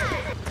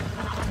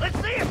 Let's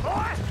see it,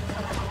 boy.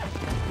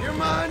 You're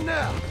mine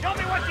now. Show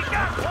me what you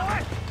got, boy.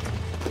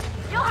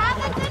 You'll have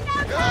this in no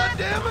God time!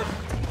 damn it.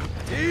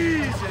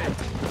 Easy.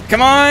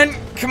 Come on.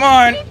 Come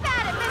on. Keep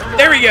at it, Mr.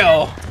 There we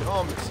go.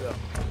 Calm yourself.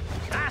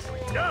 Nicely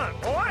done,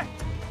 boy.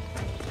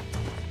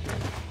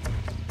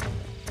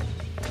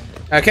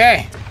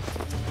 Okay.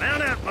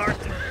 Mount up,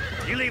 Marston.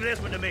 You leave this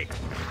one to me.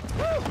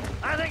 Woo!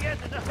 I think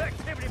that's enough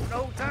activity for an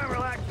old-timer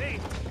like me.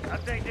 I'll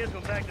take this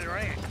one back to the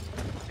ranch.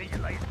 See you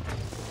later.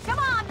 Come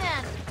on,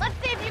 then! Let's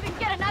see if you can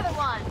get another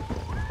one!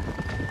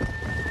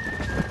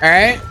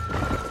 Alright.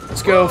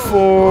 Let's go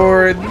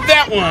for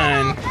that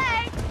one.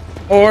 Okay.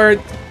 Or...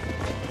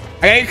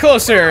 I gotta get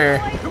closer.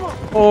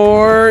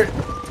 Or...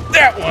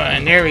 that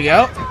one. There we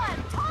go.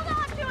 Hold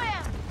on to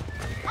him!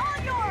 All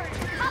yours!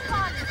 Hop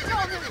on and show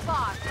him his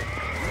box!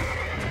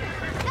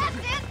 That's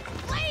it!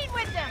 Lead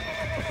with them!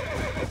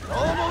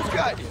 Almost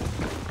got you.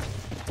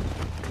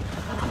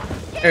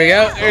 There we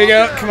go. There we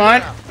go. Come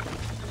on.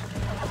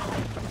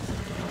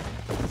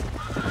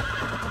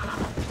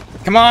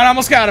 Come on.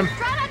 Almost got him.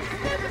 Try not to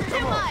scoop him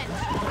too much!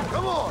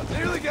 Come on,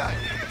 nearly got you.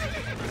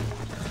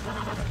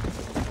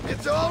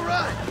 It's all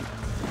right.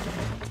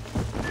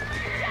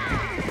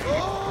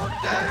 Oh,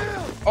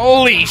 damn.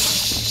 Holy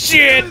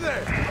shit. Nearly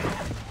there.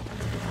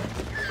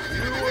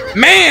 You were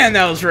Man,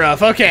 that was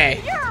rough.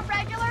 Okay. You're a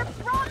regular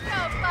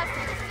Bronco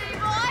buster, city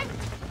boy!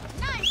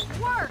 Nice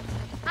work!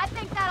 I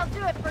think that'll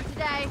do it for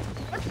today.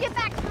 Let's get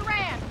back to the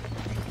ranch.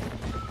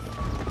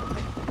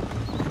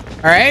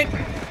 Alright.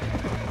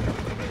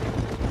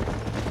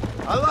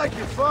 I like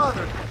your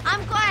father.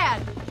 I'm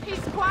glad. He's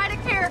quite a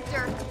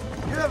character.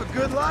 You have a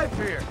good life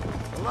here.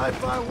 The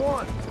life I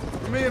want.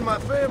 For me and my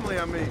family,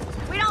 I mean.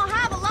 We don't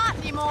have a lot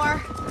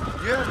anymore.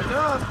 You have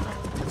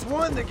enough. It's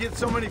one that gets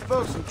so many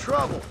folks in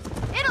trouble.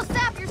 It'll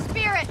sap your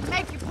spirit and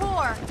make you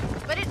poor,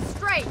 but it's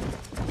straight,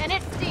 and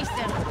it's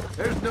decent.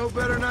 There's no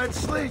better night's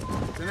sleep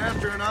than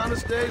after an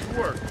honest day's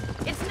work.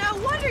 It's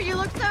no wonder you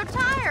look so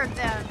tired,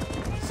 then.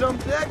 Some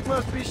deck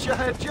must be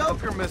shy of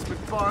Joker, Miss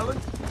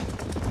McFarland.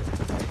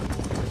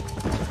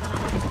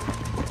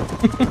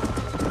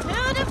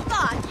 Who'd have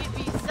thought you'd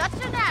be such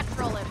a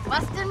natural at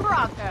busting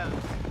Broncos?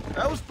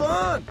 That was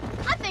fun.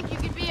 I think you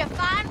could be a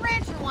fine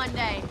rancher one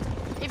day,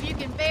 if you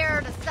can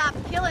bear to stop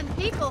killing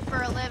people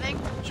for a living.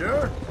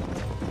 Sure.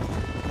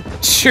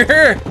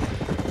 Sure.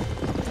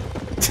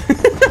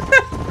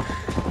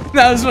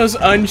 That was the most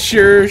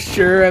unsure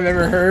sure I've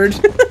ever heard.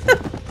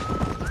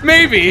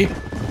 Maybe,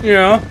 you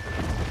know.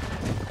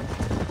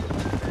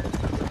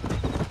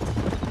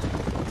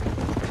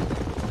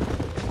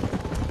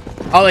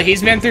 All that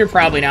he's been through?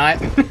 Probably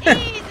not.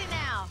 Easy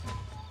now.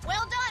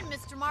 Well done,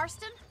 Mr.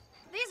 Marston.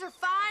 These are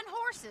fine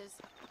horses.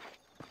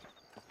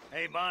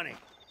 Hey, Bonnie.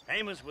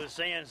 Amos was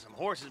saying some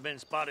horses been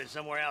spotted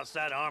somewhere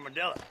outside of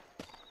Armadillo.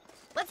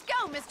 Let's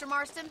go, Mr.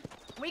 Marston.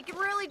 We can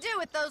really do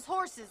with those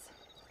horses.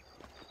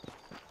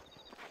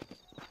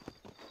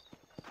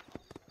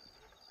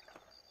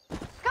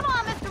 Come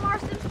on, Mr.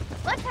 Marston.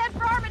 Let's head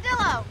for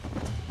Armadillo.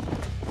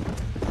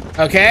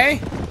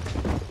 Okay.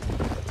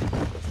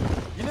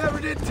 You never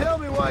did tell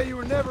me why you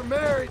were never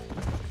married.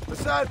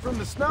 Aside from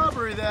the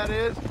snobbery, that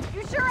is.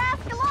 You sure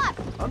ask a lot.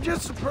 I'm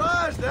just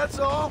surprised, that's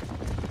all.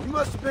 You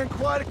must have been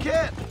quite a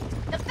catch.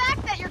 The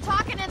fact that you're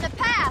talking in the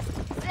past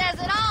says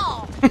it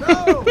all.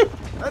 No,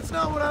 that's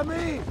not what I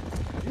mean.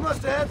 You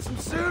must have had some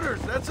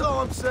suitors, that's all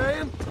I'm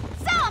saying.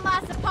 Some,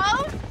 I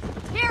suppose.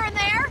 Here and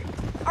there.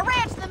 A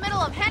ranch in the middle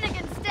of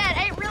Hennigan's Stead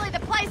ain't really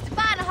the place to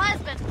find a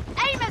husband.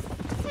 Amos,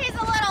 he's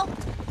a little,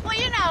 well,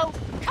 you know,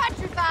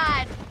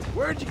 countrified.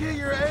 Where'd you get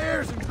your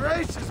airs and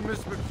graces, Miss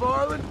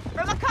McFarland?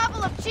 From a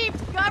couple of cheap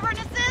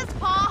governesses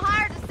Paul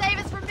hired to save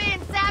us from being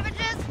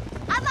savages.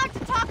 I'd like to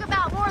talk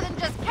about more than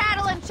just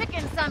cattle and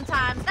chickens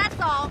sometimes, that's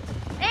all.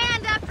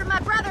 And after my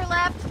brother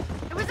left,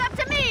 it was up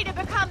to me to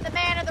become the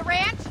man of the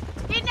ranch.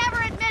 He'd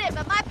never admit it,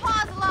 but my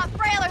pa's a lot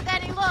frailer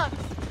than he looks.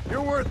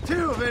 You're worth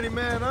two of any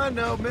man I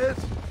know, miss.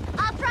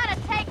 I'll try to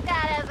take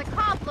that as a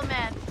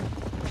compliment.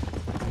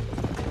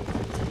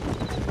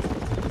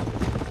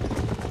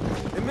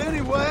 In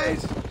many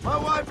ways, my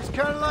wife is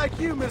kind of like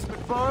you, Miss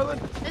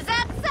McFarland. Is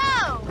that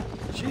so?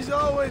 She's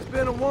always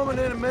been a woman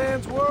in a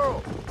man's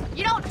world.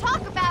 You don't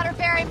talk about her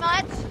very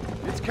much.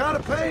 It's kind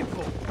of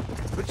painful,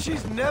 but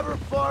she's never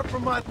far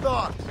from my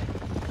thoughts.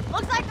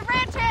 Looks like the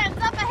ranch hand's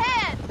up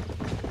ahead.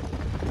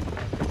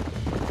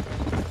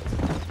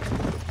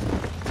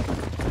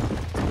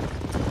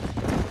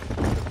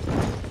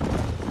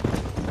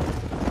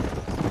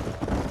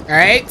 All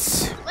right.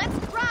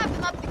 Let's drive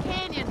them up the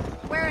canyon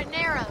where it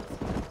narrows.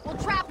 We'll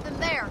trap them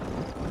there.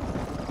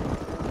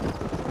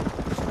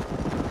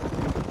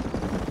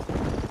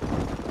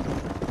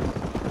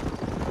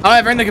 Oh,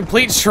 I've earned the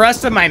complete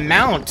trust of my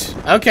mount.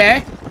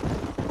 Okay.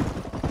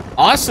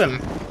 Awesome.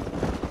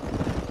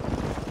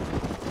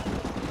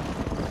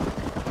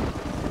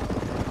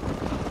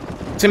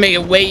 To make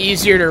it way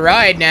easier to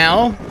ride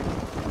now.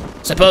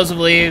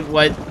 Supposedly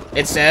what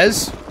it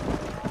says.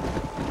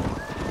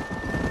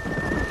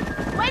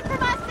 Wait for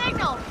my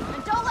signal,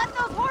 and don't let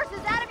those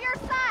horses out of your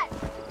sight.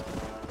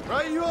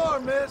 Right you are,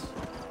 miss.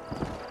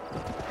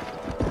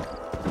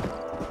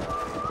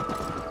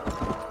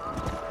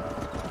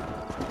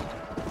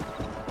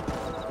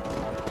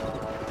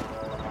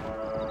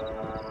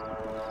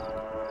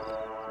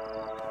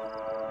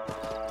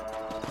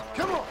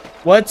 Come on.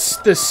 What's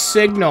the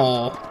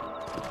signal?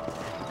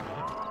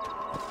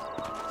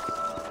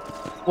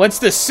 What's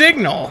the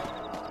signal?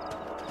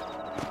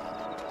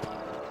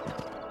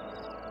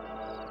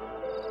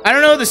 I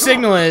don't know what the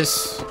signal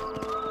is.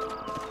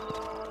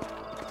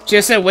 She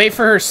just said wait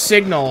for her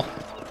signal.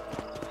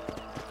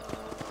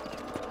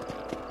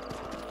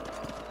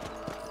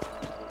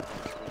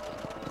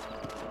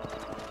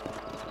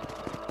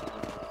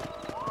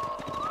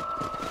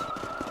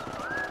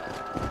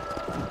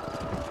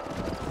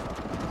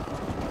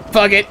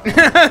 Fuck it.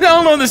 I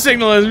don't know what the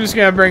signal is. I'm just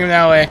gonna bring him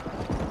that way.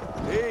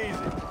 Easy.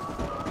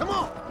 Come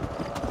on.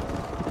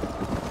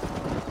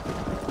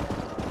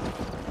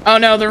 Oh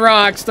no, the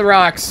rocks, the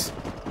rocks.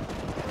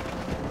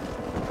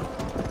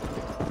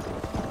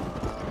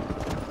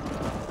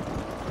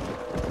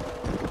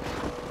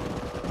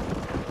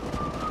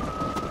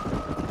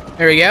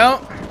 There we go.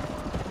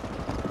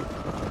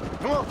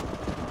 Come on.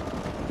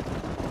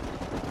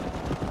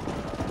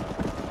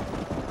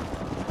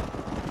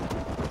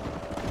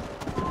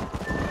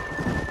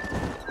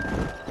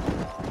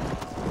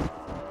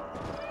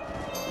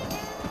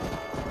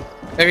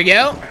 There we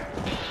go.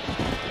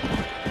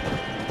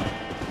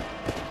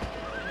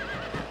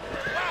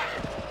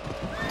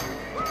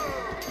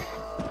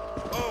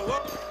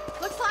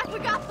 Looks like we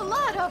got the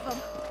lot of them.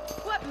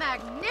 What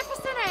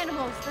magnificent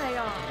animals they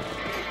are.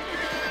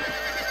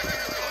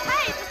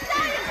 Hey, the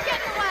stallion's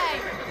getting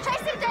away.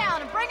 Chase him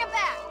down and bring him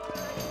back.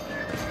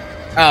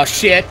 Oh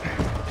shit.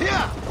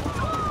 Here.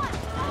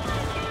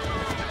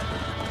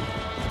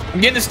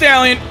 I'm getting the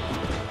stallion.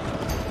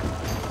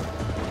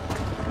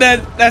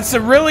 That's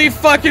a really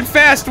fucking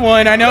fast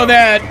one, I know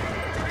that.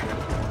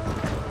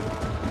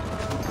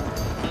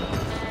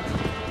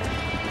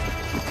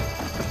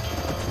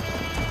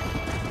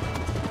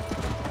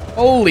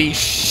 Holy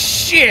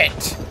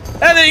shit!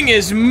 That thing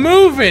is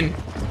moving!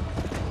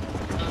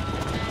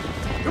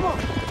 Come on.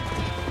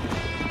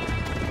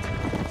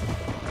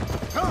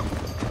 Come.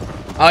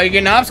 Oh, you're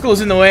getting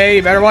obstacles in the way,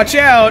 you better watch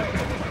out.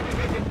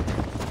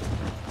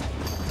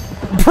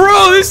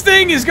 Bro, this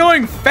thing is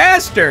going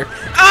faster!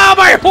 Ah,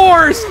 my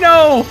horse!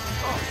 No!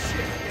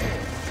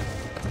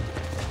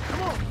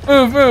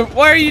 Move, move.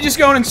 Why are you just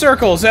going in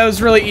circles? That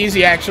was really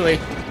easy, actually.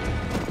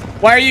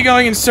 Why are you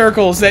going in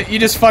circles? That you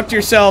just fucked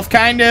yourself,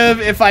 kind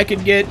of, if I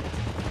could get...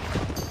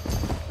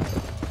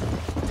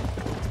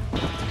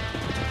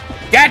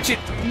 Gotcha!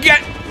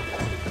 Got...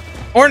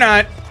 Or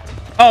not.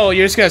 Oh,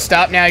 you're just gonna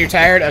stop now? You're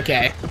tired?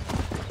 Okay.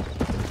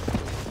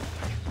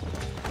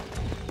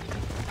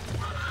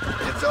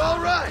 It's all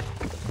right.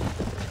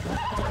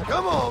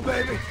 Come on,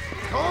 baby.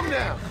 Calm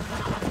down.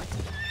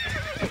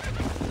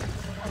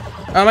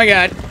 Oh my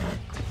god.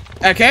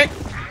 Okay.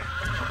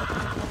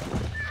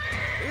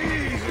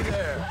 Easy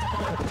there.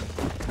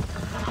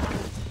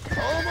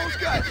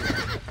 Almost got you.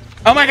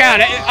 Oh my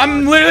god,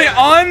 I'm literally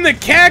on the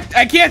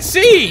I can't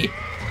see!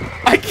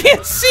 I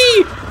can't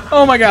see!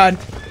 Oh my god.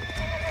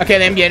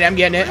 Okay, I'm getting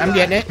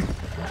it.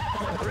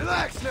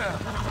 Relax now.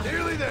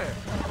 Nearly there.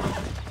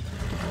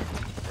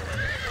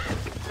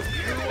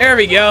 There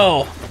we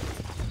go.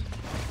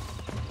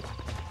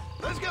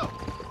 Let's go.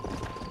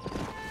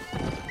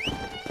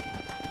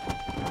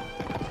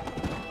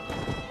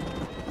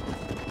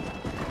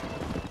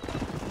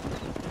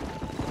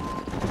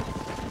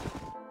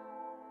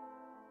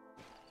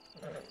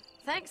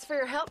 Thanks for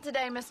your help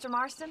today, Mr.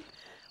 Marston.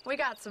 We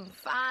got some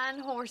fine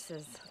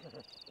horses.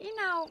 You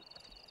know,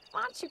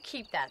 why don't you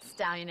keep that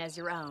stallion as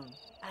your own,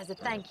 as a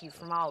thank you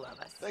from all of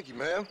us? Thank you,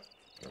 ma'am.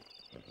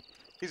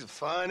 He's a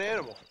fine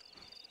animal.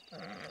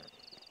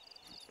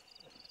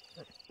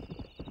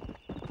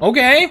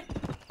 Okay.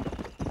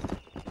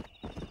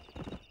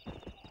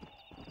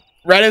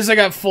 Right as I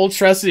got full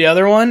trust of the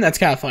other one? That's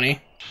kind of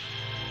funny.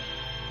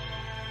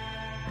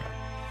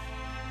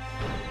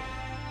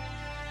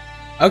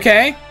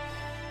 Okay.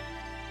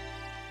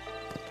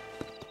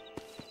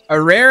 A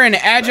rare and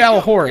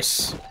agile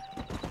horse.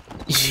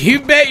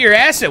 You bet your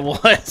ass it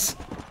was.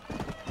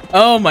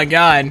 Oh my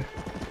god.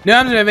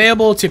 Now I'm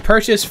available to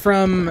purchase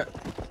from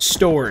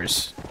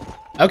stores.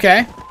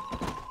 Okay.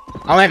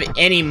 I don't have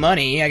any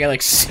money. I got like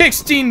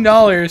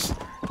 $16.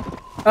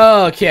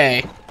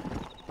 Okay.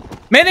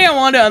 Main thing I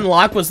wanted to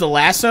unlock was the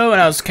lasso,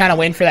 and I was kind of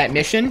waiting for that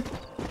mission.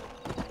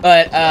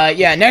 But,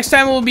 yeah, next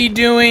time we'll be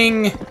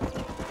doing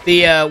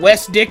the,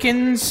 West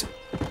Dickens,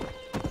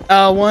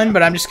 one,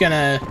 but I'm just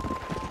gonna...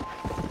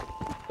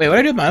 Wait, what did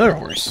I do with my other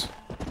horse?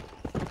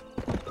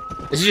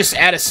 Is it just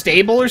at a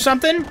stable or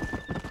something?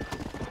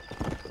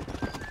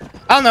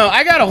 I don't know.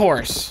 I got a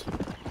horse.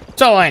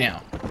 That's all I know.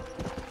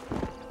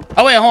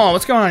 Oh, wait, hold on.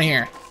 What's going on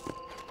here?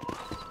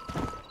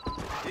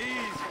 Easy.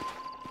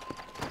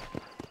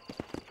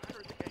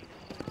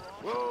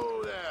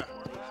 Whoa there.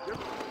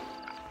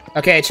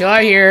 Okay, chill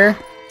out here.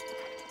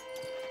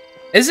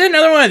 Is it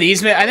another one of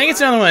these? I think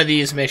it's another one of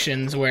these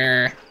missions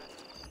where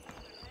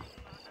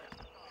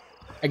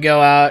I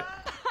go out.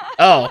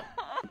 Oh.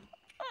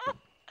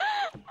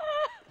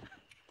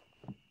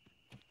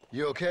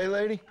 You okay,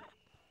 lady?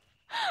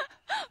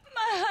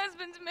 My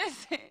husband's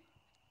missing.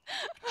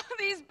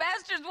 These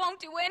bastards won't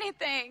do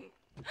anything.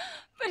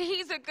 But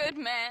he's a good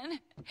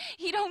man.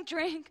 He don't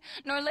drink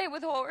nor lay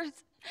with whores.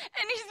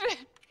 And he's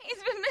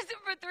been missing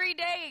for 3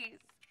 days.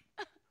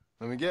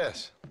 Let me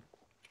guess.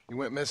 You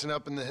went missing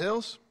up in the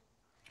hills?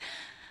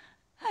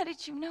 How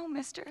did you know,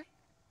 mister?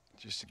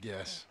 Just a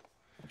guess.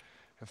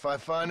 If I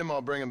find him,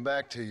 I'll bring him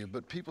back to you,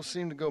 but people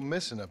seem to go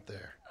missing up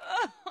there.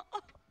 Oh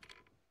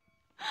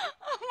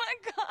my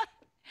God.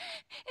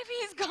 If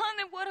he's gone,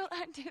 then what'll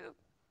I do?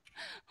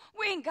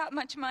 We ain't got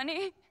much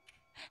money.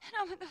 And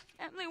I'm in the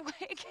family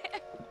way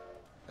again.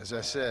 As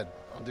I said,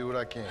 I'll do what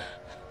I can.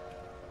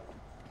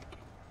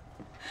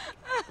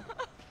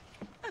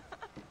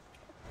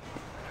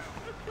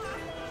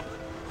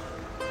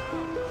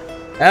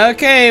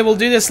 Okay, we'll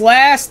do this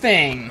last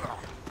thing.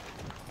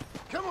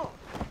 Come on.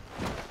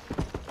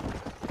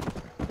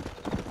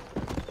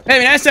 Hey,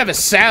 it'd be nice to have a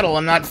saddle.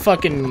 I'm not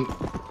fucking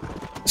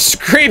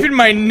scraping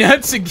my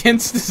nuts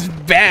against his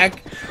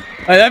back.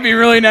 That'd be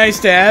really nice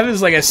to have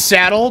as like a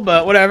saddle,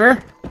 but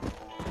whatever.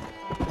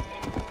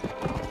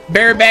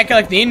 Bareback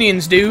like the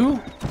Indians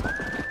do.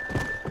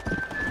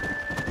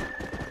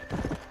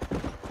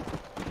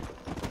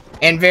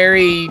 And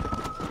very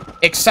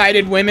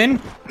excited women.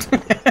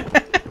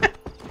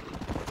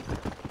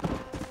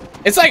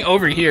 It's like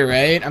over here,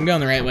 right? I'm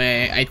going the right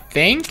way, I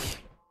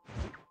think.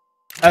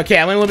 Okay,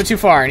 I went a little bit too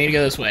far. I need to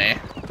go this way.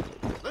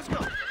 Let's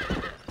go.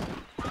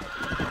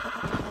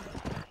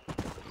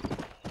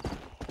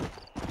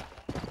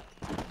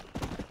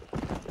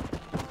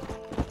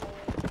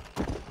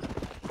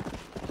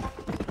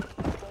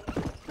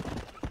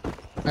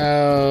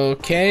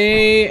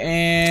 Okay,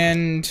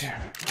 and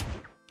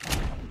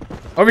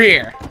over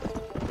here.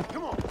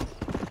 Come on.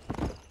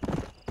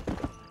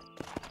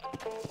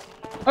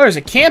 Oh, there's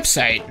a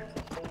campsite.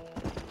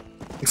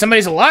 And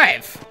somebody's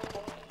alive.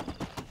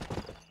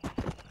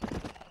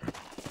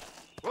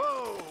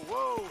 Whoa,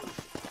 whoa.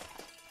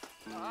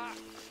 My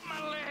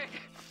leg.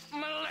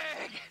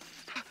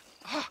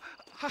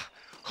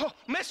 Oh,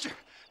 mister.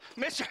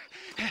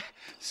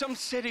 Some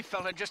city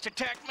fella just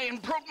attacked me and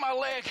broke my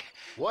leg.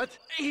 What?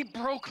 He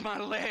broke my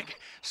leg.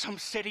 Some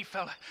city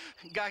fella.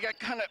 Guy got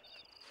kind of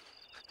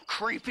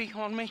creepy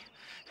on me,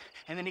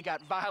 and then he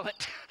got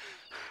violent.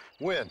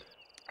 When?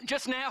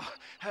 Just now.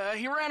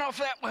 He ran off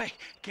that way.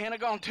 Can't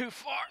have gone too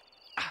far.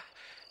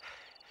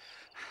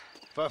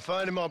 If I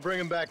find him, I'll bring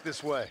him back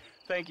this way.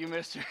 Thank you,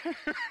 mister.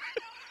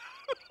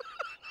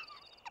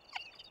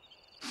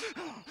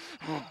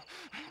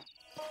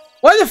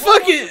 Why the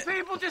fuck is...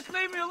 People, just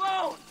leave me alone.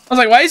 I was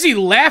like, why is he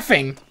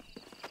laughing?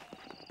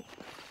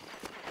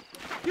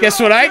 Guess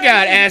what I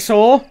got,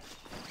 asshole?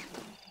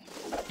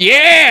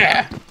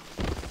 Yeah!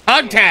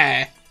 Hog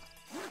tie.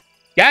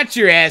 Got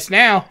your ass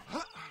now.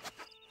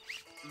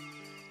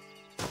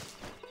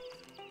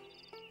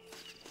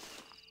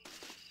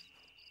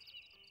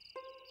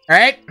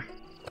 Alright.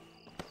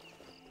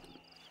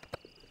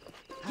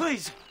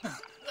 Please,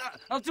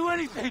 I'll do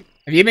anything.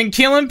 Have you been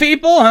killing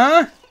people,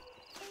 huh?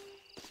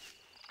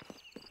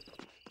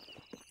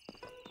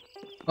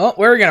 Well,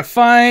 we're gonna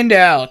find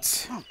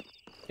out.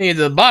 Need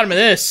to the bottom of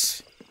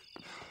this.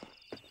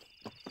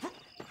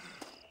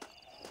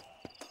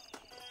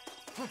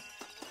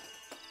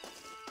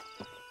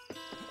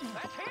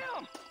 That's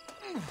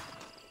him.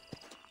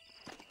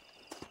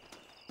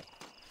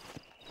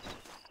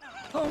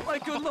 Oh my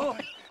good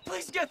lord!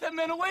 Please get that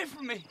man away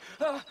from me.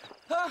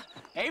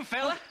 Hey,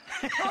 fella.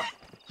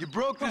 You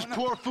broke this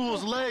poor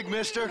fool's leg,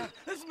 mister.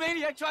 This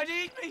maniac tried to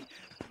eat me.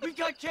 We've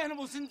got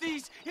cannibals in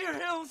these here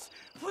hills.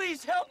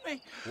 Please help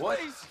me. What?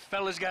 Please.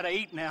 Fella's gotta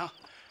eat now.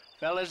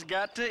 Fella's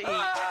got to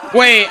eat.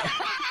 Wait.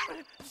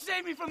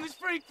 Save me from this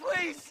freak,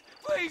 please.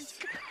 Please.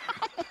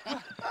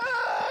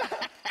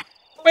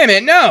 Wait a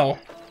minute, no.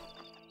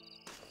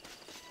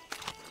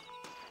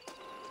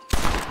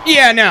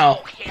 Yeah,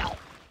 no. Oh, hell.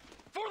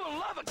 For the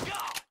love of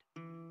God.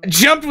 I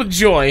jumped with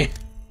joy.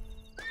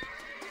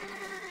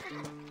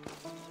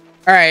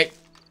 Alright.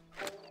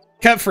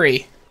 Cut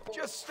free.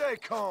 Just stay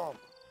calm.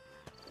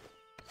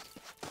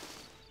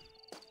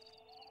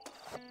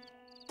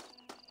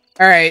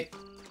 Alright.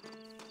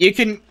 You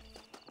can...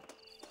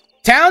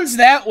 Town's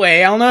that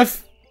way. I don't know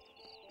if...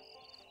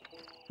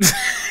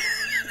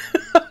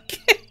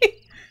 Okay.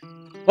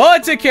 Well, I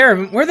took care of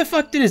him. Where the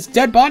fuck did his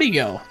dead body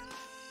go?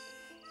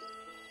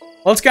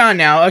 Well, it's gone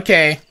now.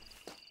 Okay.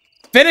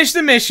 Finish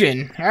the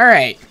mission.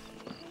 Alright.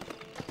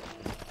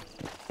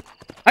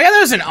 I thought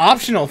that was an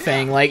optional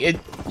thing. Like, you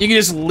can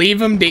just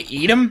leave him to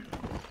eat him.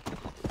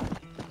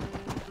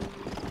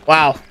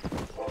 Wow.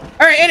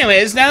 Alright,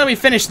 anyways, now that we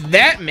finished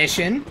that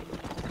mission...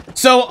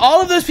 So,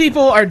 all of those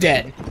people are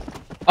dead.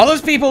 All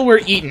those people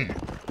were eaten.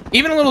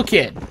 Even a little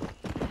kid.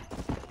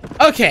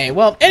 Okay,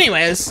 well,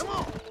 anyways.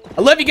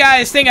 I love you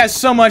guys. Thank you guys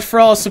so much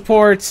for all the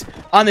support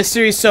on this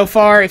series so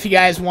far. If you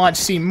guys want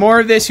to see more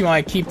of this, you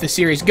want to keep the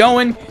series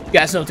going, you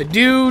guys know what to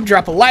do.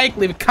 Drop a like,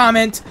 leave a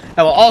comment.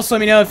 That will also let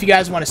me know if you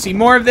guys want to see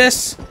more of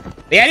this.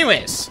 But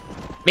anyways,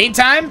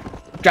 meantime,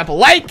 drop a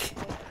like,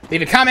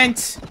 leave a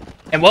comment,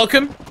 and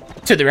welcome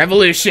to the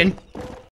revolution.